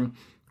discussion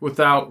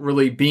without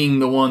really being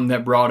the one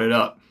that brought it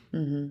up.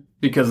 Mm-hmm.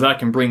 Because that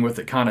can bring with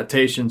it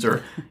connotations,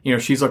 or,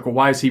 she's like, well,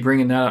 why is he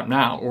bringing that up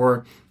now?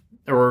 Or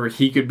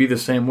he could be the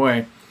same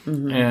way.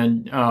 Mm-hmm.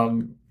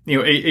 And,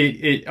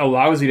 it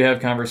allows you to have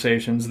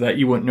conversations that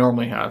you wouldn't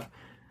normally have.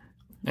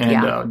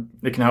 And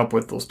it can help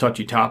with those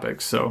touchy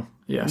topics. So,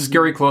 yeah,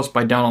 Scary Close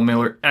by Donald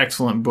Miller.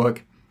 Excellent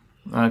book.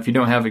 If you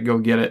don't have it, go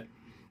get it.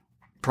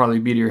 Probably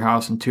be to your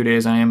house in 2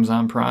 days on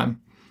Amazon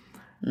Prime.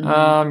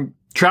 Mm-hmm.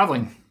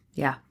 Traveling.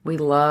 Yeah, we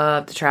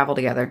love to travel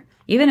together.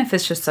 Even if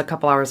it's just a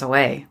couple hours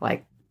away.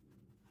 Like,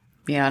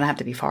 it don't have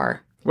to be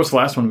far. What's the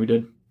last one we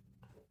did?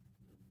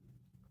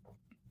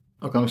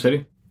 Oklahoma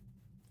City?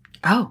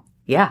 Oh,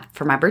 yeah,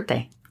 for my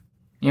birthday.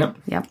 Yep.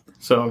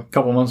 So a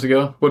couple months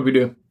ago, what did we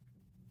do?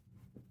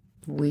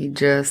 We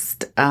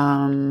just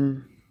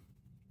had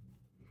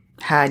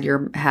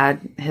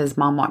his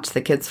mom watch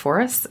the kids for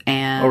us,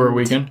 and over a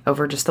weekend.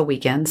 Over just the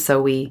weekend.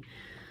 So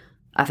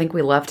I think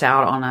we left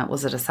out on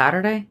was it a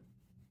Saturday?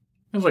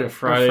 It was like a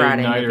Friday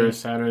night maybe. Or a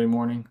Saturday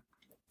morning.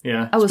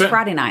 Yeah. Oh, it was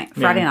Friday night.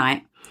 Friday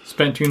night.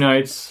 Spent 2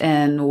 nights,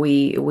 and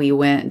we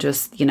went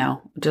just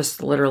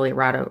literally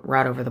right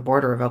over the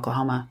border of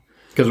Oklahoma.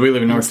 Because we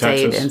live in North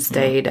Texas. And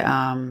stayed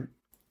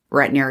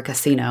right near a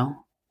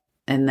casino.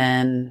 And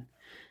then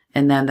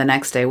the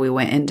next day we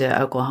went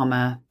into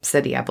Oklahoma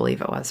City, I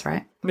believe it was,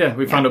 right? Yeah,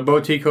 we found a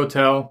boutique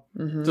hotel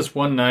just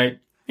one night.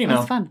 It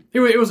was fun. It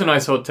was a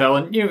nice hotel,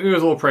 and it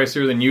was a little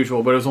pricier than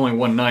usual, but it was only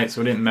one night,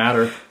 so it didn't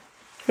matter.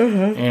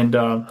 Mm-hmm. And,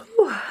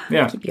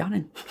 yeah. I keep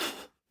yawning.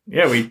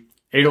 Yeah, we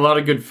ate a lot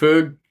of good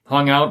food,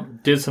 hung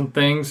out, did some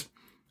things,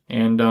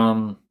 and,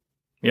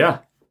 yeah.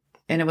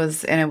 And it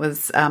was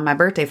my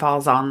birthday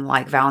falls on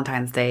like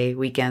Valentine's Day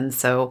weekend,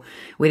 so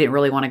we didn't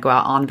really want to go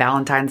out on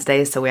Valentine's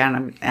Day. So I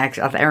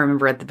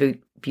remember at the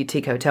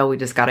boutique hotel, we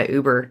just got an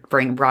Uber,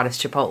 brought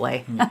us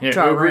Chipotle.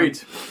 Yeah, Uber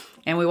Eats.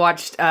 And we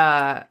watched...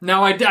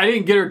 No, I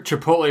didn't get her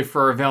Chipotle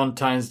for our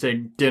Valentine's Day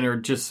dinner,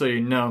 just so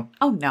you know.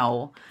 Oh,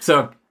 no.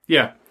 So,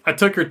 yeah. I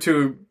took her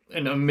to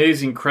an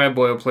amazing crab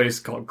boil place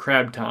called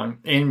Crab Town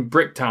in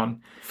Bricktown.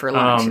 For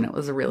lunch, and it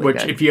was really good.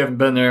 Which, if you haven't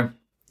been there,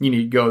 you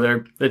need to go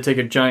there. They take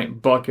a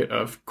giant bucket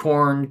of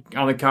corn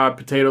on the cob,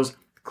 potatoes,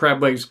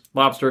 crab legs,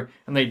 lobster,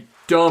 and they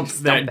dump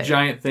that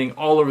giant thing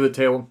all over the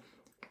table.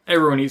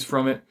 Everyone eats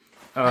from it.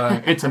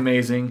 It's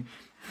amazing.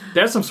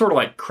 They had some sort of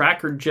like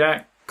Cracker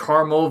Jack,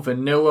 caramel,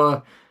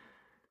 vanilla.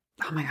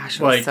 Oh my gosh,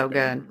 it was so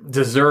good.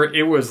 Dessert.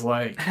 It was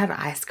like... It had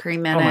ice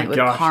cream in it with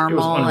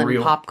caramel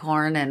and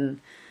popcorn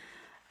and...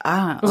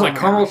 it was like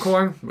caramel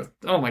corn.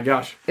 Oh my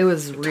gosh. It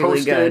was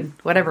really good.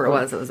 Whatever it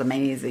was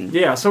amazing.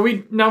 Yeah, so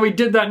we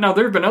did that. Now,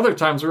 there have been other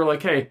times where we're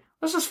like, hey,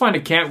 let's just find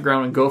a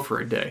campground and go for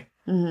a day.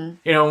 Mm-hmm.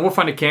 You know, and we'll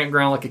find a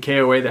campground like a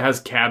KOA that has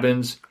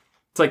cabins.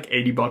 It's like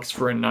 $80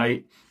 for a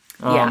night.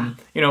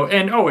 You know,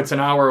 and it's an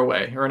hour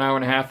away or an hour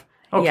and a half.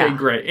 Okay,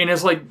 great. And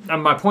it's like,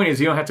 my point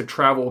is you don't have to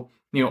travel,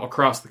 you know,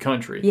 across the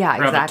country. Yeah,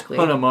 exactly.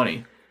 Have a ton of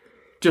money.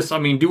 Just, I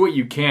mean, do what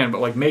you can, but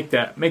like make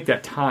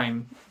that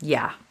time.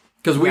 Yeah.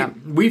 Because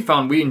we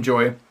found we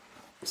enjoy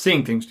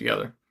seeing things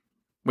together.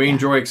 We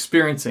enjoy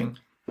experiencing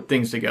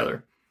things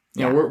together.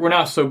 You know, we're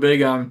not so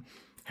big on,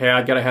 hey,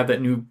 I got to have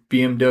that new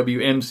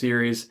BMW M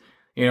Series.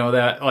 You know,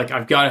 that, like,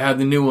 I've got to have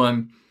the new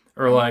one.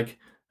 Or like,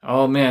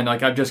 oh man,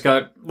 like I've just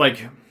got,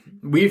 like,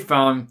 we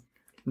found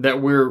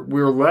that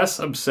we're less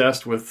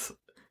obsessed with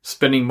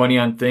spending money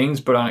on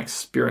things, but on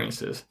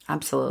experiences.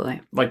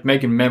 Absolutely. Like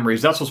making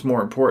memories. That's what's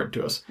more important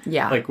to us.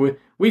 Yeah. Like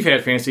we've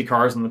had fancy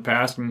cars in the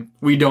past, and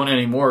we don't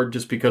anymore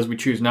just because we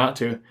choose not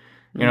to.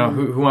 You know,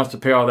 who wants to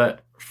pay all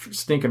that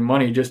stinking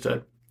money just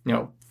to, you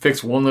know,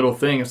 fix one little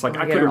thing? It's like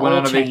I could have went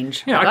on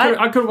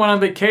I could have went on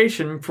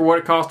vacation for what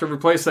it cost to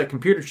replace that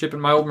computer chip in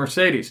my old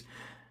Mercedes.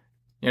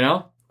 You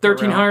know?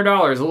 $1,300,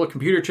 a little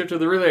computer chip to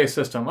the relay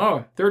system.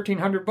 Oh,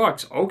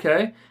 $1,300.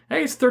 Okay.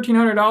 Hey, it's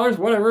 $1,300.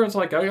 Whatever. It's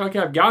like, okay,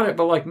 I've got it.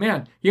 But like,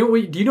 man, do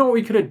you know what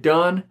we could have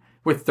done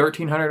with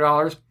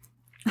 $1,300?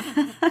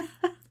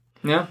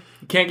 Yeah.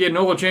 You can't get an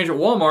oil change at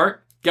Walmart.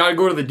 Got to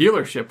go to the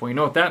dealership. Well, you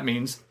know what that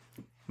means.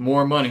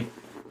 More money.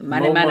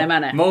 Money.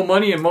 More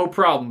money and more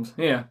problems.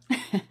 Yeah.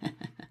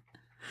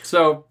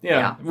 So,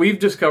 yeah, we've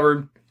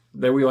discovered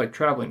that we like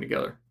traveling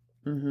together.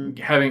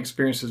 Mm-hmm. Having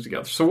experiences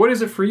together. So what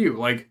is it for you?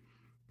 Like,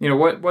 you know,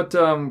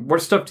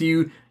 what stuff do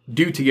you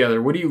do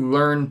together? What do you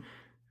learn?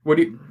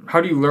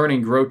 How do you learn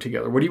and grow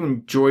together? What do you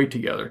enjoy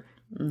together?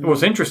 Mm-hmm.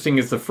 What's interesting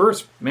is the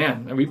first,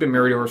 man, we've been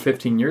married over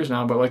 15 years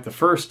now, but like the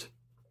first,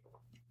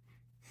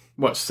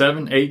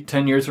 7, 8,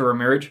 10 years of our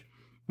marriage,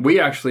 we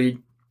actually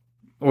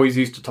always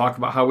used to talk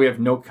about how we have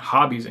no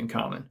hobbies in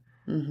common.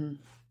 Mm-hmm.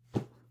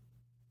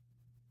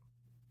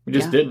 We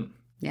just didn't.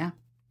 Yeah.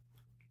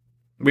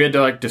 We had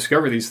to like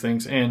discover these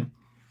things. And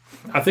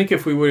I think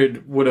if we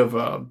would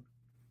have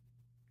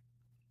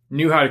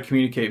knew how to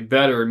communicate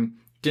better and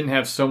didn't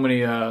have so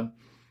many,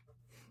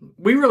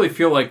 we really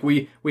feel like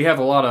we have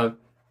a lot of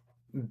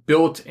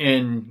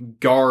built-in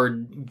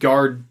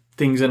guard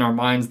things in our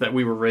minds that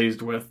we were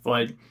raised with.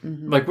 Like,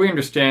 like we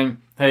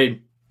understand,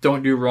 hey,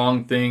 don't do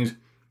wrong things.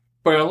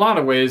 But in a lot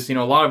of ways, you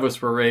know, a lot of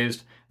us were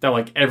raised that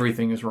like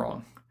everything is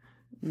wrong.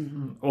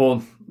 Mm-hmm.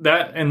 Well,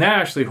 that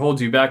actually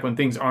holds you back when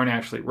things aren't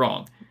actually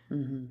wrong.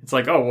 Mm-hmm. It's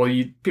like, oh,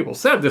 well, people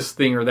said this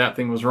thing or that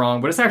thing was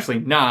wrong, but it's actually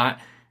not.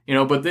 You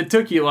know, but it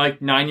took you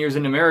like 9 years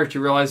into marriage to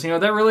realize, you know,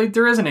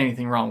 there isn't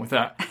anything wrong with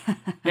that.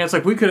 And it's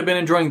like we could have been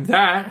enjoying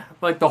that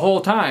like the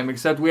whole time,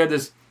 except we had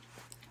this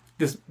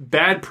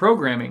bad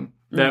programming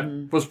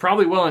that was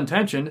probably well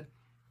intentioned,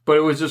 but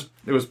it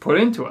was put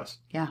into us.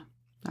 Yeah,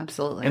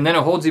 absolutely. And then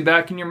it holds you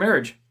back in your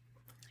marriage.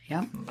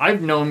 Yeah,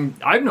 I've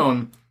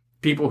known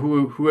people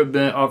who have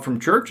been from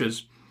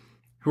churches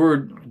who are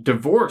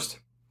divorced,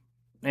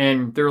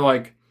 and they're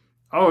like,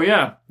 oh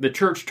yeah, the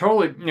church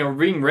totally, you know,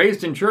 being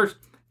raised in church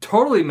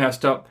totally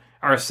messed up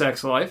our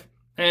sex life,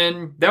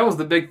 and that was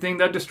the big thing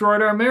that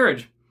destroyed our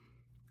marriage.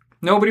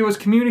 Nobody was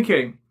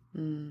communicating.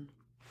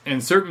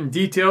 And certain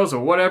details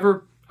or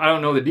whatever, I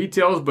don't know the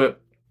details,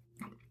 but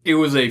it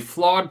was a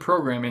flawed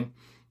programming,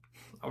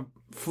 a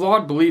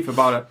flawed belief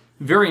about a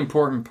very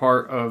important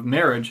part of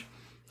marriage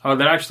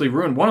that actually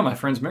ruined one of my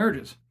friend's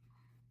marriages.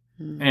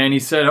 And he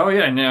said, oh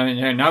yeah,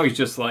 and now he's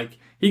just like,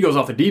 he goes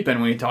off the deep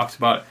end when he talks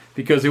about it,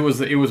 because it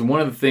was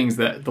one of the things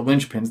that the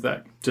linchpins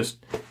that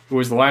just, it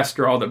was the last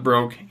straw that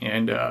broke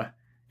and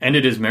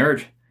ended his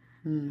marriage.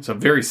 So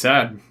very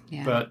sad.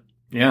 Yeah. But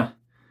yeah.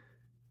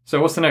 So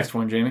what's the next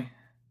one, Jamie?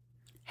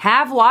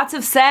 Have lots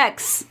of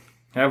sex.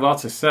 Have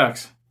lots of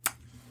sex.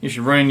 You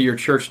should run into your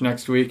church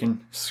next week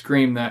and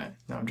scream that.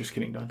 No, I'm just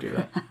kidding. Don't do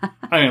that.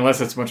 I mean, unless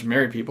it's a bunch of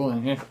married people.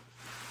 Then, yeah.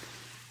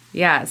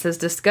 Yeah, it says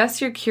discuss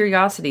your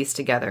curiosities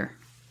together.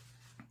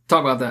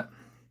 Talk about that.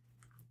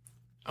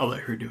 I'll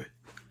let her do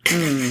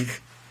it.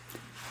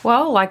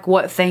 Well, like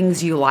what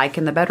things you like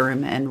in the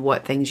bedroom and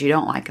what things you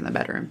don't like in the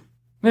bedroom.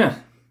 Yeah.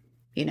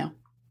 You know?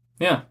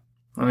 Yeah.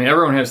 I mean,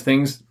 everyone has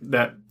things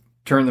that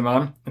turn them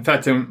on. In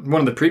fact, in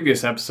one of the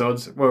previous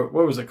episodes, what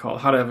was it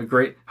called? How to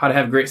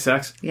have great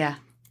sex? Yeah.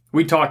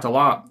 We talked a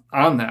lot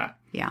on that.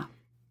 Yeah.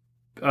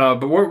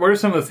 But what are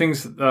some of the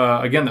things,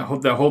 again,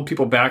 that hold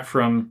people back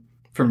from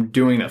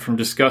doing that, from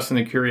discussing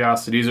the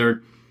curiosities,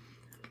 or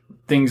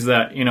things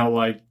that,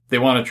 like they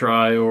want to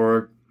try,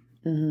 or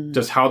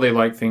just how they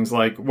like things?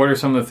 Like, what are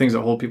some of the things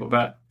that hold people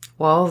back?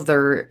 Well,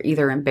 they're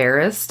either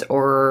embarrassed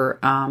or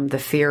the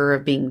fear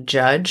of being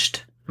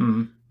judged.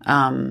 Mm-hmm.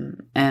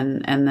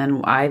 And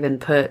then I even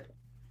put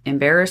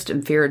embarrassed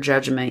and fear of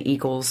judgment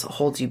equals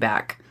holds you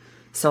back.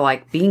 So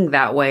like being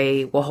that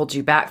way will hold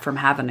you back from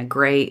having a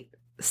great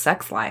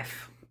sex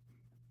life.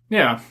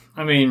 Yeah.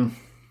 I mean,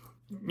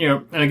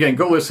 and again,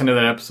 go listen to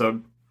that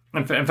episode.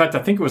 In fact, I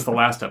think it was the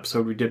last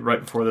episode we did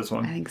right before this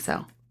one. I think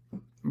so.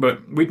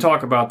 But we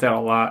talk about that a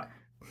lot.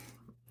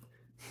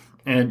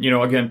 And,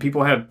 again,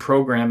 people have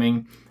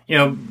programming.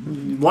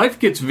 Life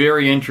gets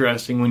very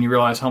interesting when you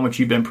realize how much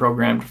you've been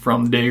programmed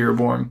from the day you were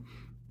born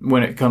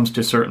when it comes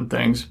to certain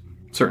things,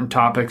 certain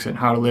topics, and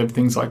how to live,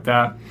 things like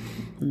that.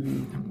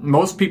 Mm-hmm.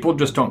 Most people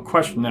just don't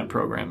question that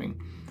programming.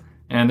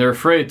 And they're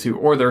afraid to,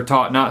 or they're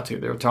taught not to.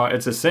 They're taught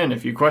it's a sin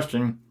if you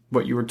question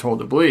what you were told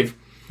to believe.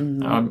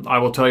 Mm-hmm. I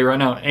will tell you right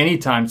now,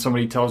 anytime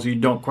somebody tells you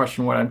don't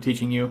question what I'm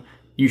teaching you,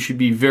 you should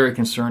be very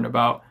concerned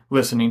about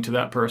listening to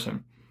that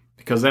person.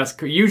 Because that's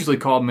usually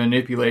called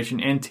manipulation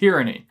and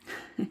tyranny.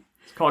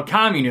 It's called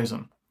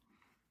communism.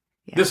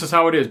 Yeah. This is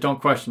how it is. Don't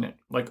question it.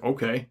 Like,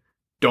 okay,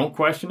 don't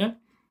question it.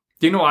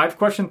 Do you know I've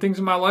questioned things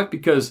in my life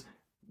because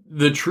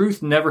the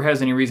truth never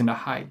has any reason to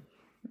hide.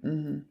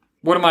 Mm-hmm.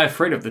 What am I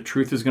afraid of? The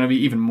truth is going to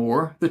be even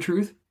more the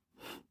truth.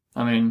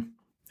 I mean,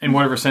 in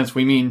whatever sense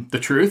we mean the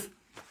truth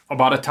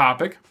about a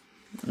topic.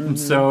 Mm-hmm. And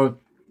so,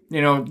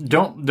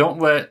 don't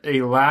let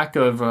a lack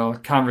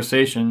of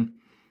conversation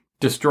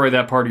destroy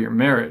that part of your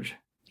marriage.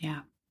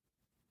 Yeah.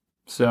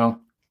 So,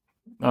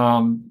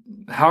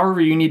 however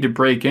you need to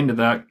break into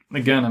that,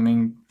 again, I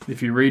mean,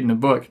 if you're reading a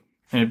book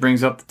and it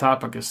brings up the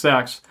topic of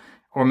sex,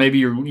 or maybe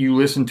you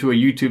listen to a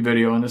YouTube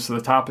video and this is the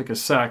topic of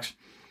sex,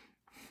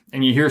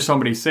 and you hear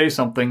somebody say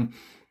something,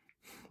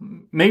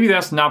 maybe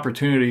that's an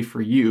opportunity for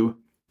you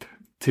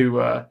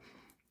to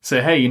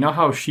say, hey, you know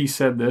how she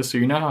said this, or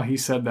you know how he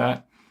said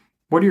that?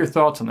 What are your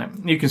thoughts on that?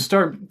 You can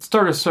start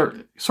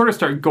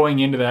going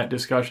into that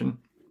discussion.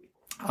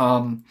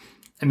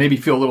 And maybe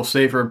feel a little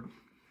safer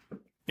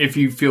if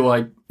you feel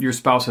like your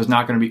spouse is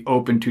not going to be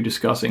open to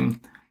discussing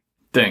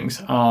things.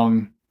 We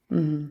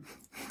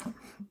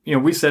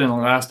said in the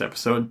last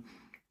episode,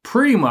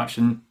 pretty much,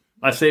 and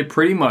I say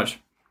pretty much,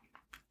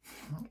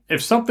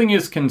 if something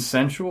is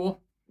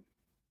consensual,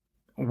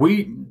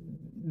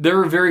 there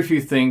are very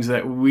few things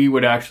that we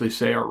would actually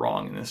say are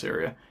wrong in this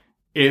area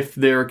if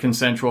they're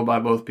consensual by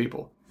both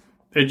people.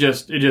 It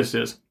just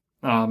is.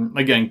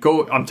 Again,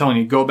 I'm telling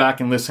you, go back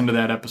and listen to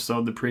that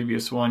episode, the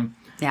previous one.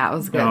 Yeah, it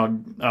was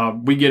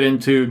good. We get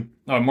into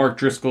Mark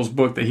Driscoll's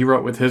book that he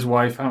wrote with his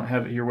wife. I don't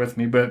have it here with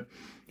me, but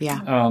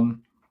yeah,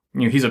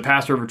 he's a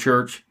pastor of a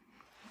church.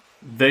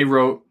 They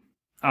wrote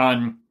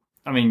on,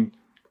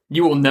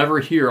 you will never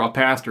hear a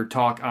pastor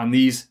talk on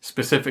these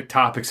specific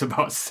topics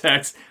about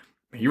sex.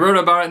 He wrote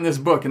about it in this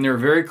book, and they're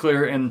very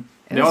clear. And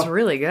it was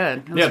really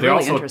good. It was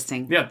really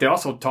interesting. Yeah, they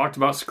also talked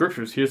about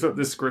scriptures. Here's what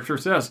this scripture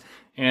says,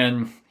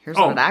 and here's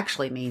what it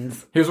actually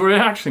means. Here's what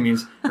it actually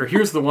means, or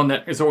here's the one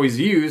that is always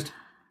used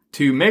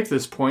to make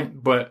this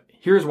point, but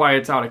here's why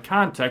it's out of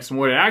context and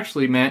what it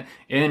actually meant,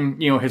 and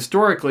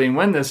historically, and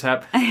when this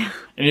happened.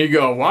 And you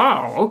go,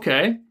 wow,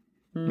 okay.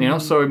 Mm-hmm.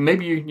 So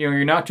maybe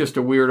you're not just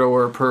a weirdo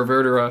or a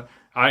pervert or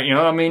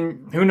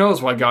who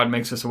knows why God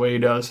makes us the way He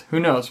does?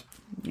 Who knows?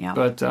 Yeah.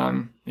 But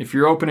if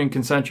you're open and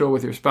consensual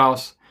with your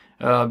spouse,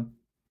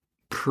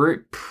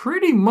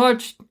 pretty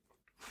much,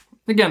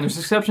 again, there's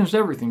exceptions to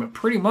everything, but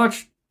pretty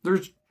much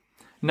there's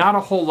not a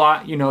whole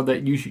lot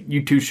that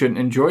you two shouldn't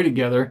enjoy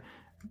together,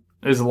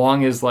 as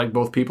long as like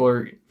both people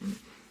are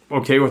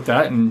okay with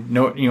that, and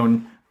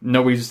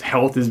nobody's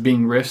health is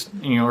being risked,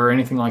 or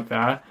anything like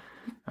that.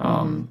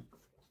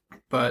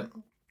 But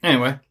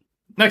anyway,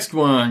 next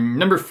one,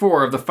 number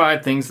 4 of the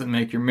 5 things that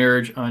make your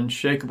marriage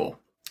unshakable.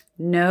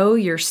 Know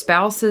your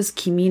spouse's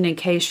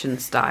communication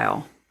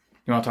style.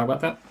 You want to talk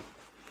about that?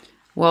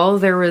 Well,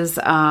 there was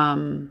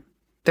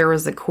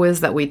a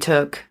quiz that we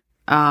took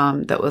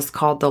that was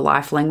called the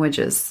Life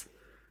Languages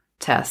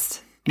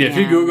test. Yeah, if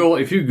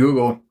you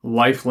Google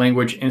Life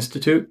Language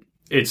Institute,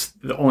 it's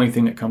the only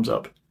thing that comes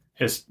up.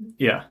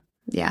 Yeah.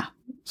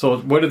 So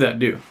what did that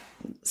do?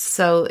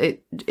 So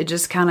it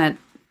just kind of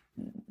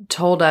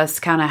told us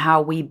kind of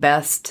how we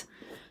best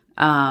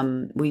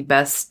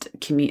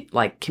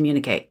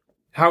communicate.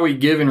 How we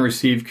give and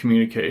receive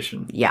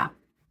communication. Yeah.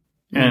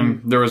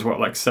 And there was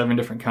 7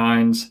 different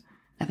kinds.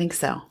 I think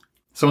so.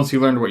 So once you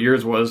learned what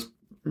yours was,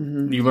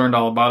 you learned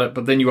all about it,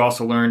 but then you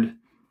also learned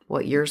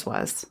what yours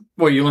was.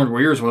 Well, you learned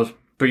what yours was,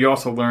 but you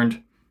also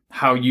learned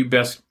how you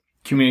best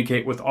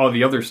communicate with all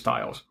the other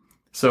styles.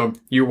 So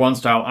you're one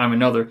style, I'm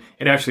another.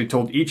 It actually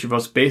told each of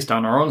us, based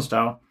on our own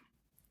style,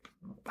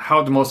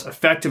 how to most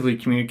effectively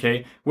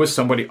communicate with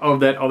somebody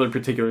of that other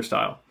particular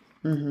style.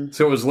 Mm-hmm.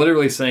 So it was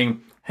literally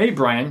saying, hey,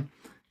 Brian,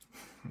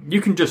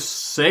 you can just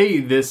say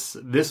this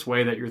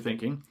way that you're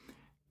thinking,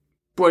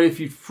 But if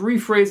you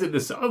rephrase it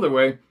this other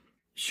way,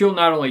 she'll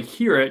not only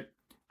hear it,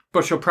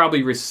 but she'll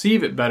probably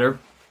receive it better.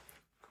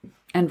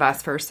 And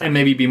vice versa. And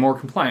maybe be more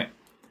compliant.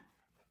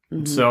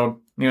 Mm-hmm. So,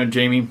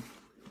 Jamie,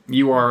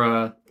 you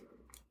are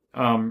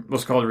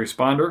what's called a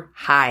responder.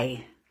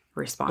 High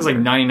responder. It's like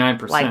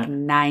 99%. Like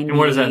 98% and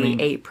what does that mean?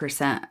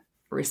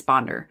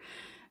 Responder.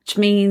 Which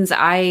means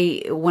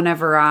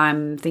whenever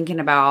I'm thinking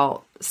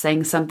about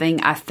saying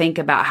something, I think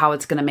about how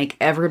it's going to make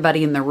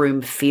everybody in the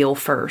room feel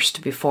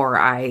first before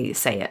I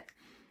say it.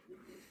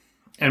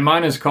 And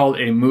mine is called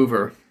a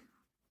mover.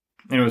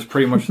 And it was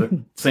pretty much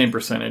the same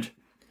percentage.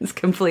 It's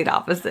complete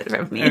opposite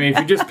of me. I mean, if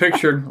you just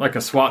pictured like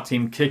a SWAT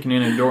team kicking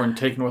in a door and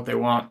taking what they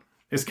want,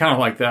 it's kind of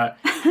like that.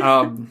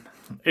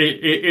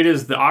 It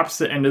is the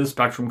opposite end of the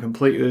spectrum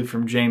completely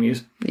from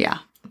Jamie's. Yeah.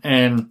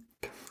 And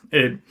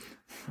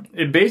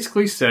it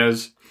basically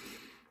says,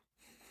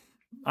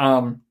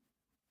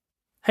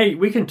 hey,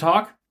 we can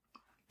talk,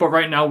 but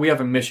right now we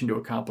have a mission to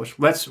accomplish.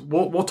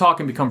 We'll talk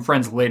and become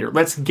friends later.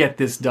 Let's get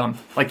this done.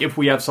 Like if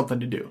we have something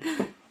to do.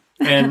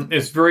 And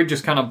it's very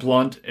just kind of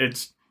blunt.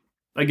 It's,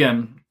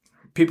 again,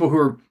 people who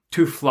are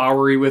too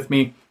flowery with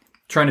me,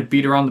 trying to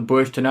beat around the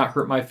bush to not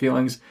hurt my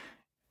feelings.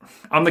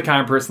 I'm the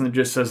kind of person that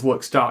just says,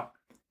 look, stop.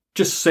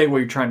 Just say what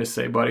you're trying to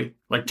say, buddy.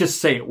 Like,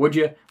 just say it, would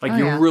you? Like,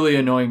 you're really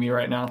annoying me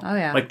right now. Oh,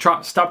 yeah. Like,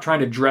 stop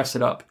trying to dress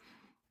it up.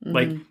 Mm-hmm.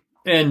 Like,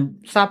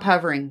 and... Stop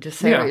hovering. Just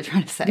say what you're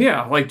trying to say.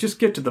 Yeah, like, just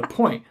get to the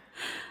point.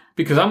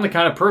 Because I'm the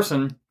kind of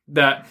person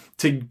that,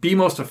 to be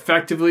most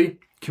effectively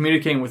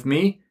communicating with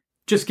me,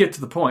 just get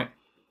to the point.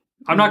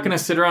 I'm not going to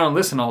sit around and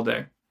listen all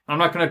day. I'm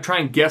not going to try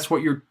and guess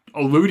what you're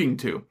alluding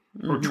to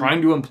or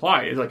trying to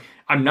imply. It's like,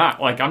 I'm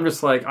not. Like, I'm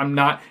just like, I'm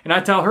not. And I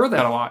tell her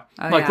that a lot.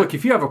 Look,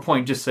 if you have a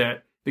point, just say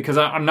it. Because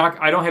I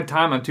don't have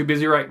time. I'm too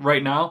busy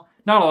right now.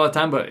 Not all the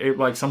time,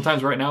 but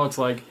sometimes right now it's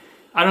like,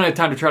 I don't have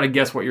time to try to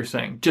guess what you're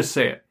saying. Just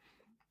say it.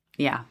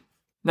 Yeah.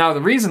 Now,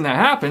 the reason that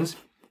happens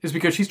is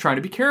because she's trying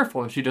to be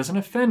careful if she doesn't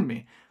offend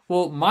me.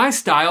 Well, my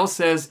style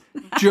says,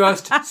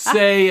 just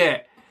say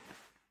it.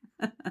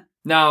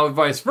 Now,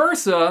 vice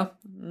versa,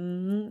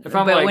 if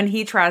I'm but when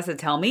he tries to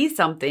tell me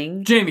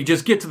something... Jamie,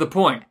 just get to the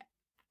point.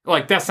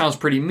 Like, that sounds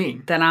pretty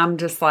mean. Then I'm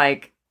just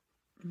like,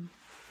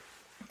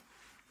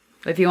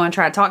 if you want to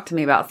try to talk to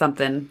me about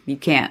something, you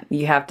can't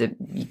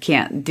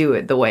do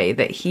it the way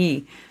that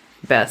he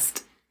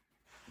best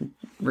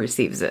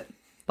receives it.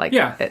 Like,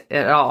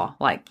 at all.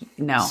 Like,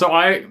 no. So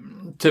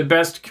to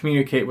best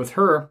communicate with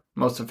her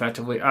most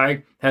effectively,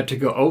 I had to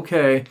go,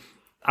 okay,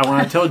 I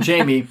want to tell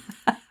Jamie...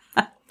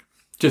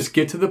 Just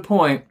get to the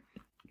point.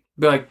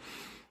 Be like,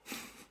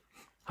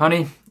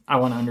 honey, I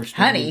want to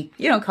understand. Honey?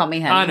 You don't call me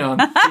honey. I know.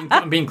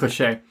 I'm being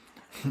cliche.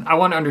 I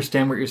want to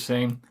understand what you're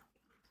saying.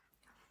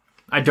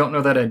 I don't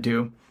know that I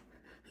do.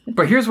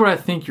 But here's what I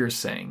think you're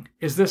saying.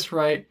 Is this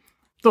right?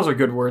 Those are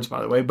good words,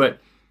 by the way. But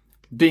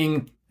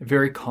being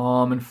very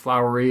calm and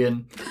flowery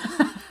and...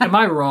 Am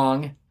I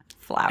wrong?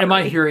 Flowery. Am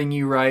I hearing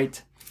you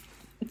right?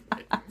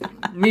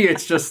 Me,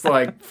 it's just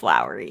like...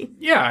 Flowery.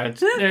 Yeah.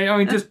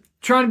 Just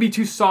trying to be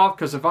too soft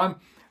because if I'm...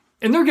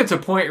 And there gets a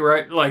point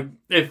where, like,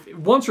 if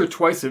once or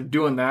twice of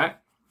doing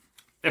that,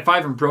 if I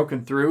haven't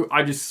broken through,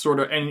 I just sort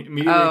of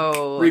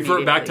immediately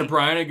revert back to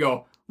Brian and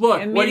go, look.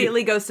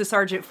 Immediately goes to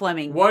Sergeant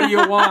Fleming. What do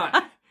you want?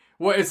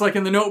 It's like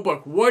in the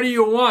Notebook. What do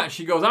you want?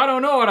 She goes, I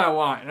don't know what I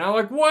want. And I'm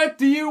like, what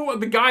do you want?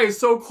 The guy is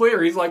so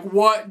clear. He's like,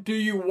 what do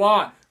you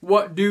want?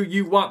 What do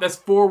you want? That's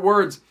 4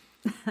 words.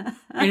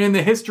 And in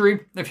the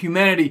history of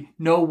humanity,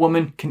 no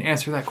woman can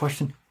answer that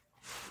question.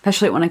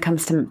 Especially when it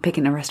comes to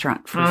picking a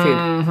restaurant for food.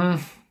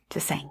 Mm-hmm.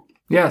 Just saying.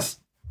 Yes.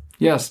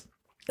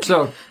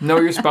 So, know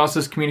your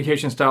spouse's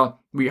communication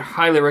style. We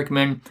highly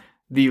recommend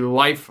the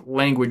life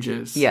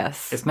languages.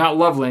 Yes. It's not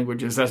love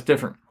languages. That's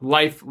different.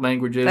 Life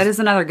languages. That is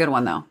another good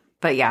one, though.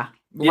 But yeah.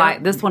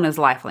 This one is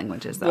life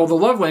languages, though. Well, the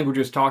love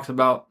languages talks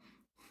about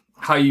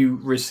how you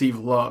receive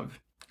love.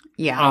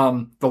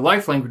 Yeah. The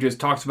life languages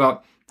talks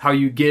about how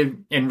you give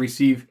and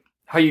receive,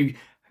 how you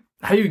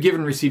give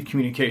and receive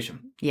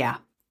communication. Yeah.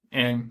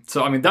 And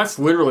so, I mean, that's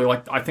literally,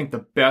 like, I think the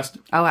best.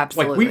 Oh,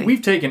 absolutely. Like,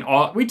 we've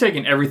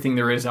taken everything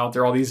there is out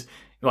there, all these,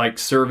 like,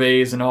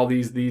 surveys and all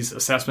these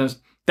assessments.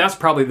 That's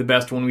probably the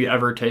best one we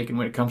ever taken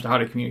when it comes to how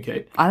to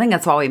communicate. I think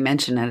that's why we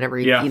mention it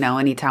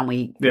anytime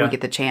we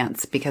get the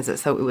chance, because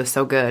it was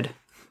so good.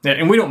 Yeah,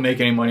 and we don't make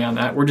any money on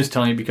that. We're just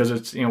telling you because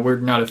it's, we're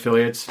not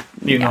affiliates.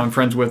 Even though I'm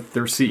friends with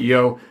their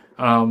CEO,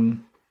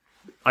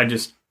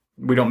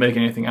 we don't make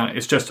anything on it.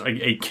 It's just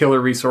a killer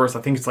resource.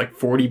 I think it's like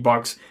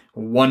 $40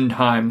 one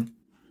time.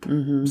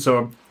 Mm-hmm.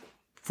 So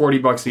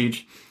 $40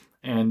 each.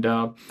 And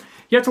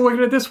you have to look at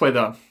it this way,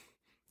 though.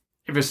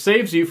 If it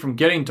saves you from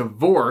getting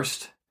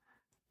divorced,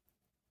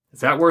 is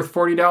that worth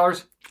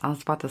 $40? I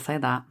was about to say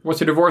that.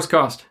 What's a divorce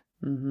cost?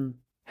 Mm-hmm.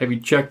 Have you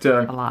checked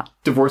a lot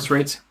divorce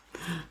rates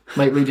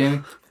lately,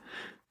 Jamie?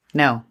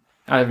 No.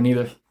 I haven't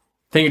either. I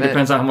think it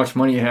depends on how much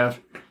money you have.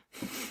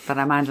 But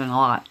I imagine a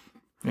lot.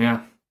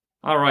 Yeah.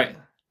 All right.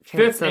 Okay,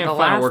 Fifth and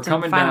final. We're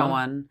coming down.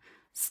 One.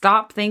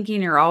 Stop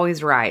thinking you're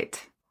always right.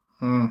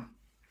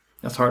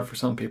 That's hard for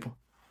some people.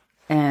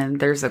 And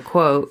there's a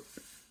quote.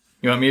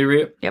 You want me to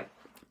read it? Yep.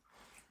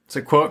 It's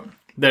a quote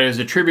that is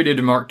attributed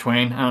to Mark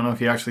Twain. I don't know if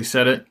he actually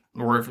said it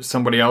or if it's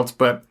somebody else,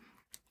 but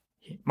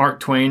Mark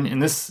Twain in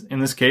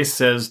this case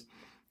says,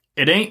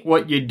 "It ain't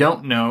what you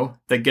don't know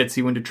that gets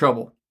you into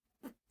trouble.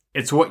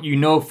 It's what you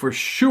know for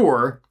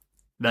sure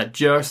that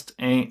just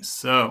ain't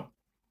so."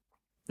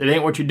 It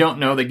ain't what you don't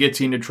know that gets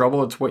you into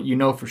trouble. It's what you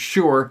know for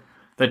sure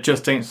that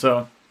just ain't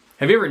so.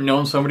 Have you ever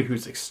known somebody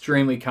who's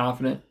extremely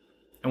confident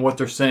in what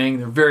they're saying?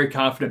 They're very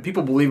confident.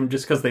 People believe them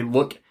just because they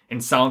look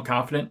and sound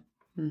confident.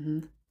 Mm-hmm.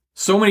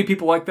 So many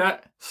people like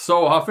that,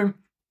 so often,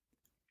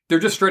 they're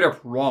just straight up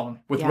wrong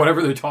with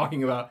whatever they're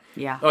talking about.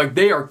 Yeah. Like,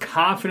 they are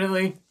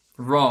confidently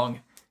wrong.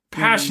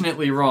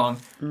 Passionately wrong.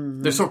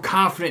 Mm-hmm. They're so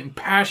confident and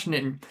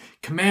passionate and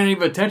commanding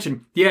of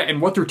attention. Yeah,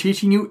 and what they're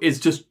teaching you is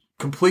just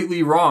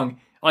completely wrong.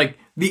 Like,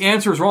 the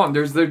answer is wrong.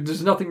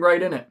 There's nothing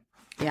right in it.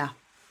 Yeah.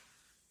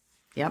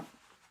 Yep.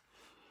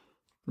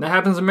 And that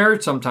happens in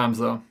marriage sometimes,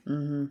 though.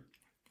 Mm-hmm.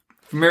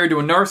 If you're married to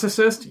a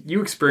narcissist, you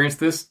experience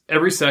this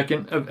every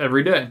second of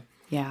every day.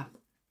 Yeah.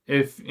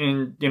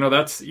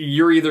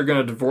 You're either going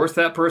to divorce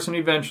that person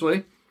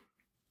eventually,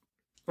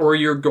 or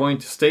you're going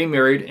to stay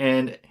married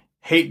and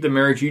hate the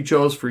marriage you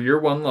chose for your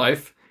one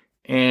life,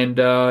 and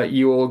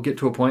you will get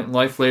to a point in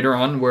life later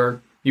on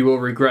where you will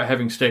regret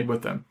having stayed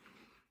with them.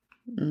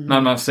 Mm-hmm.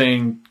 I'm not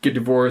saying get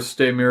divorced,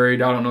 stay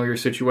married, I don't know your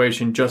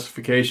situation,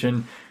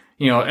 justification.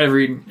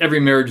 Every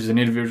marriage is an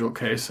individual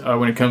case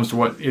when it comes to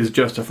what is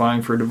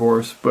justifying for a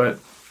divorce. But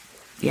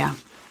yeah,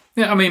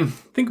 I mean,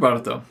 think about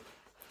it though.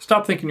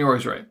 Stop thinking you're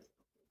always right.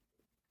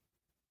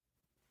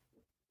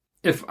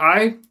 If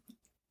I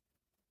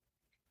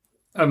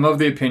am of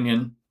the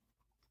opinion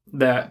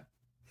that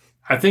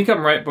I think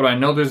I'm right, but I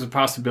know there's a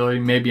possibility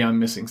maybe I'm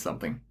missing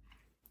something.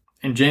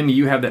 And Jamie,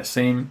 you have that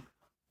same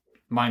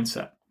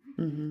mindset.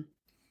 Mm-hmm.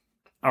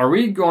 Are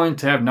we going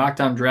to have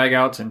knockdown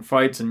dragouts and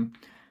fights and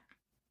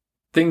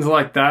things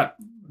like that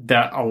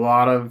a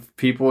lot of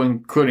people,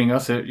 including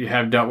us, that you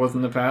have dealt with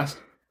in the past?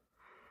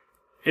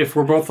 If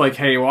we're both like,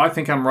 hey, well, I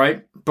think I'm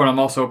right, but I'm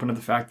also open to the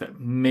fact that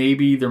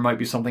maybe there might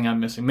be something I'm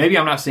missing. Maybe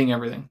I'm not seeing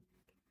everything.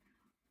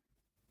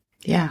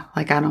 Yeah,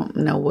 like I don't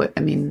know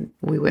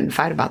we wouldn't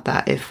fight about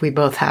that if we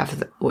both have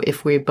that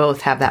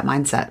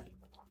mindset.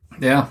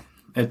 Yeah,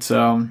 it's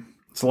a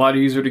lot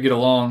easier to get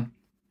along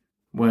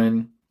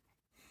when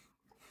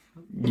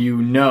you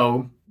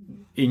know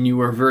and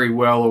you are very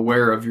well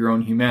aware of your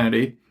own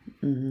humanity,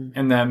 mm-hmm.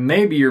 and that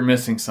maybe you're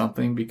missing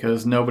something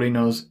because nobody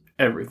knows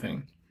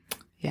everything.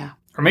 Yeah.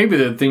 Or maybe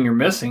the thing you're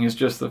missing is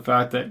just the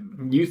fact that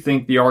you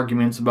think the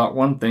argument's about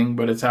one thing,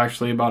 but it's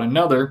actually about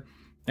another,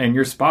 and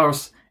your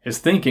spouse is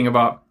thinking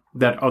about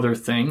that other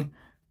thing,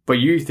 but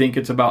you think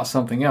it's about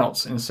something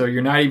else. And so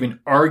you're not even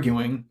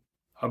arguing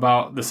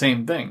about the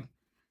same thing.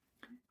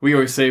 We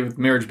always say with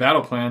Marriage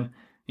Battle Plan,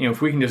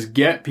 if we can just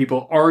get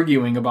people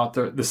arguing about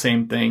the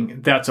same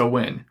thing, that's a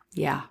win.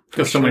 Yeah.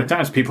 Because so many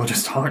times people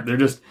just aren't.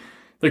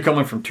 They're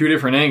coming from two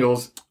different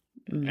angles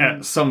mm-hmm.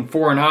 at some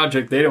foreign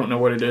object. They don't know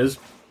what it is.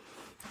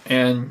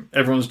 And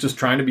everyone's just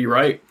trying to be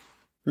right.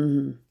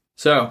 Mm-hmm.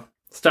 So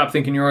stop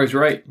thinking you're always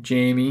right,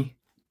 Jamie.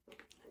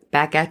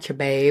 Back at you,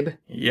 babe.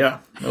 Yeah.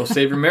 It'll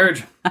save your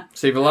marriage.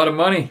 Save a lot of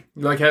money.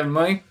 You like having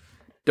money?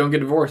 Don't get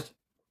divorced.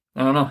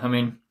 I don't know. I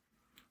mean,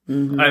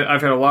 mm-hmm.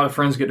 I've had a lot of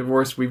friends get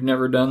divorced. We've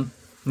never done.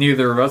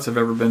 Neither of us have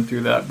ever been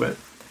through that. But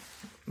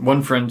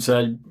one friend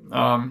said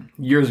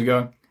years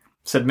ago,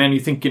 man, you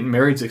think getting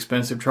married is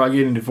expensive? Try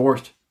getting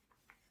divorced.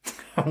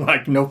 I'm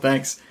like, no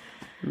thanks.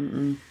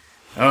 Mm-mm.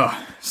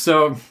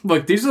 So,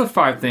 look, these are the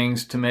 5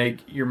 things to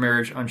make your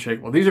marriage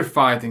unshakable. These are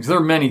 5 things. There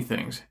are many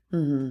things.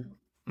 Mm-hmm.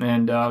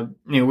 And,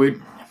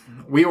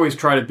 we always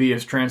try to be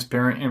as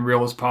transparent and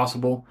real as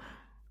possible.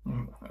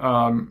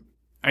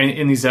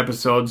 In these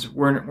episodes,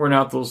 we're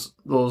not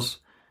those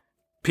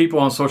people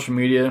on social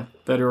media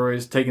that are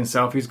always taking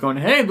selfies going,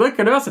 hey, look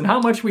at us and how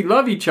much we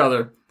love each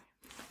other.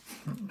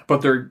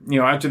 But they're,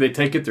 after they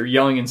take it, they're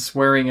yelling and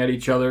swearing at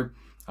each other,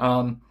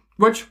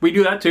 which we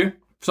do that too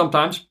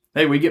sometimes.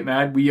 Hey, we get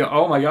mad.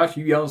 Oh my gosh,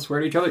 you yell and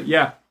swear at each other?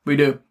 Yeah, we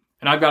do.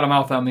 And I've got a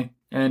mouth on me.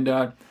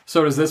 And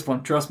so does this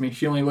one. Trust me,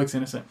 she only looks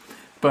innocent.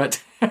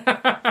 But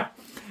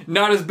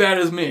not as bad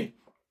as me.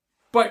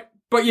 But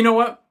you know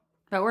what?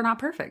 But we're not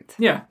perfect.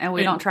 Yeah. And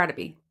we don't try to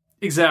be.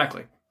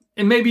 Exactly.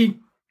 And maybe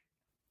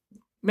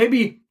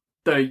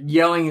the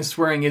yelling and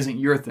swearing isn't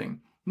your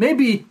thing.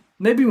 Maybe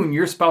when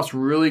your spouse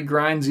really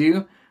grinds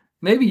you,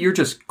 maybe you're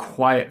just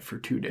quiet for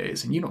 2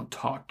 days and you don't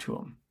talk to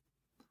them.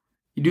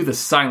 You do the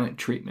silent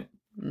treatment.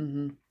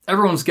 Mm-hmm.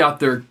 Everyone's got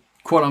their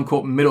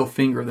quote-unquote middle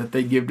finger that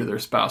they give to their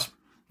spouse.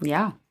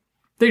 Yeah.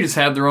 They just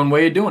have their own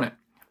way of doing it.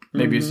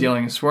 Maybe it's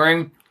yelling and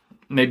swearing.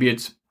 Maybe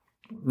it's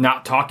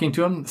not talking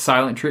to them,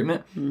 silent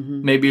treatment.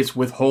 Mm-hmm. Maybe it's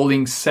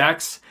withholding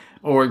sex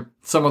or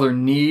some other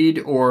need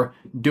or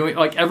doing...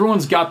 Like,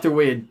 everyone's got their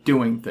way of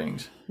doing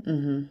things.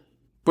 Mm-hmm.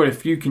 But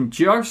if you can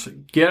just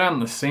get on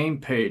the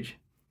same page,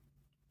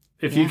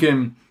 if you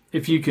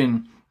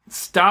can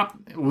stop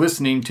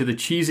listening to the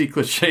cheesy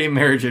cliche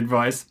marriage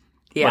advice,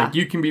 like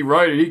you can be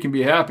right or you can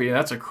be happy,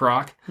 that's a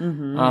crock.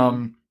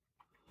 Mm-hmm.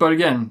 But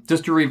again,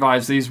 just to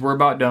revise these, we're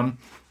about done.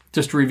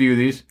 Just to review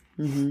these.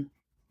 Mm-hmm.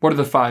 What are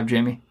the 5,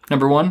 Jamie?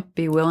 Number 1?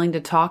 Be willing to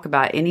talk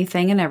about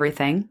anything and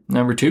everything.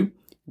 Number 2?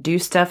 Do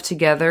stuff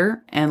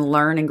together and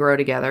learn and grow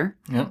together.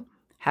 Yep.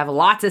 Have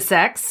lots of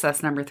sex.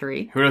 That's number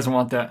 3. Who doesn't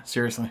want that?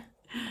 Seriously.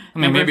 I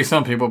mean, maybe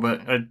some people,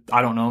 but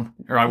I don't know.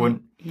 Or I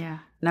wouldn't. Yeah.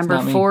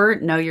 Number 4,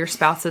 know your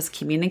spouse's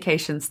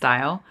communication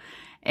style.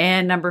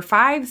 And number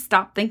 5,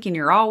 stop thinking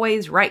you're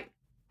always right.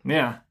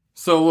 Yeah.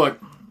 So look,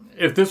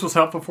 if this was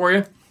helpful for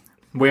you,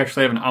 we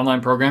actually have an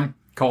online program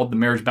called the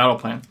Marriage Battle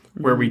Plan,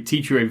 where we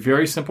teach you a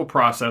very simple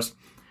process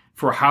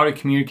for how to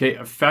communicate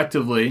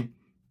effectively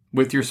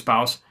with your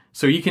spouse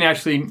so you can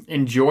actually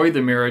enjoy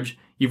the marriage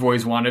you've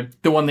always wanted,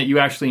 the one that you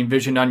actually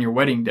envisioned on your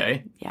wedding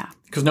day. Yeah.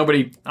 Because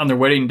nobody on their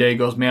wedding day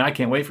goes, man, I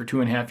can't wait for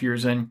 2.5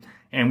 years in,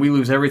 and we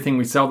lose everything.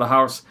 We sell the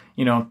house,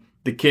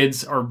 the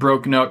kids are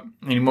broken up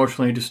and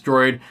emotionally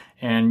destroyed,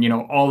 and,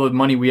 all the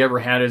money we ever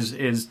had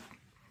is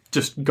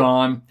just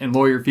gone, and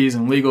lawyer fees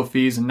and legal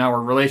fees, and now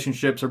our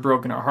relationships are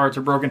broken, our hearts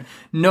are broken.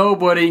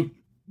 Nobody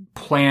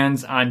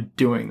plans on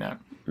doing that.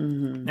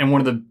 Mm-hmm. And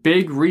one of the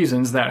big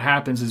reasons that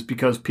happens is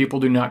because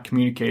people do not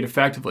communicate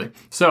effectively.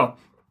 So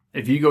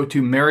if you go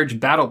to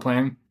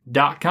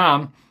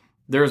marriagebattleplan.com,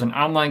 there's an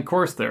online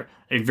course there.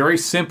 A very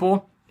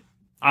simple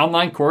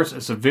online course.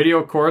 It's a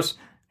video course.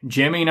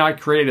 Jamie and I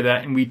created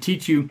that, and we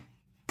teach you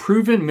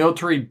proven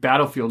military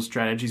battlefield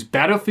strategies,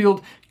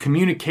 battlefield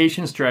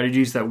communication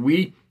strategies that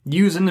we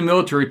use in the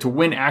military to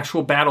win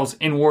actual battles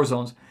in war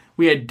zones.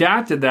 We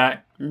adapted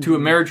that to a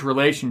marriage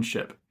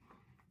relationship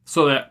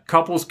so that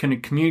couples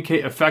can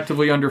communicate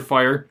effectively under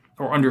fire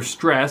or under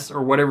stress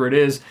or whatever it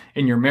is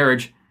in your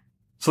marriage,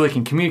 so they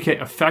can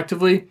communicate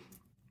effectively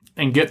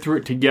and get through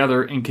it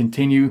together and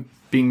continue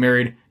being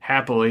married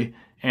happily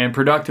and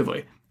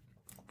productively.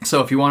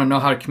 So if you want to know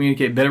how to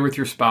communicate better with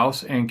your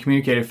spouse and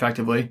communicate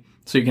effectively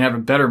so you can have a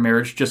better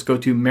marriage, just go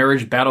to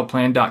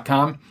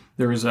marriagebattleplan.com.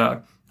 There's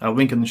a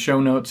link in the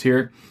show notes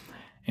here,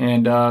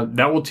 and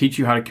that will teach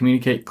you how to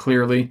communicate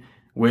clearly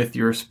with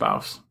your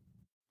spouse.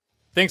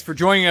 Thanks for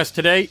joining us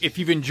today. If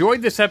you've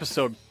enjoyed this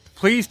episode,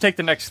 please take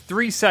the next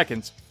 3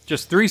 seconds,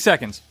 just 3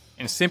 seconds,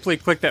 and simply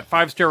click that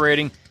 5-star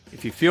rating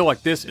if you feel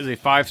like this is a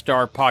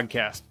 5-star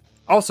podcast.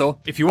 Also,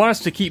 if you want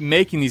us to keep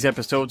making these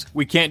episodes,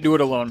 we can't do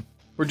it alone.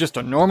 We're just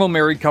a normal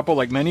married couple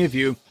like many of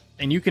you,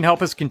 and you can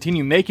help us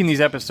continue making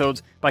these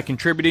episodes by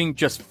contributing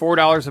just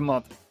 $4 a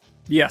month.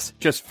 Yes,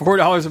 just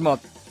 $4 a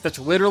month. That's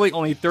literally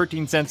only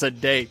 13 cents a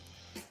day.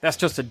 That's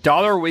just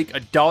 $1 a week,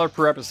 $1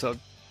 per episode.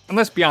 And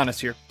let's be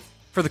honest here.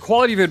 For the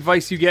quality of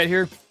advice you get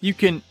here, you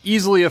can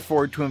easily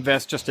afford to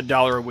invest just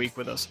 $1 a week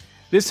with us.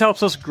 This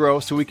helps us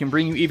grow so we can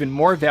bring you even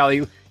more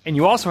value, and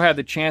you also have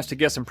the chance to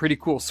get some pretty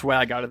cool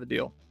swag out of the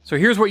deal. So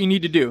here's what you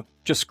need to do.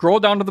 Just scroll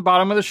down to the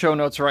bottom of the show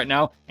notes right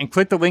now and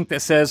click the link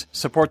that says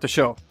support the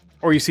show,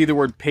 or you see the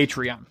word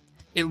Patreon.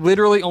 It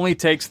literally only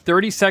takes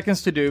 30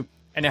 seconds to do,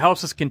 and it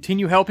helps us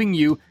continue helping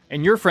you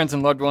and your friends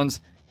and loved ones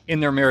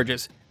in their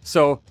marriages.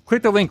 So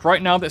click the link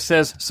right now that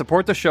says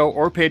support the show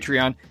or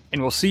Patreon,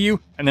 and we'll see you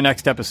in the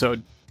next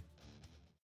episode.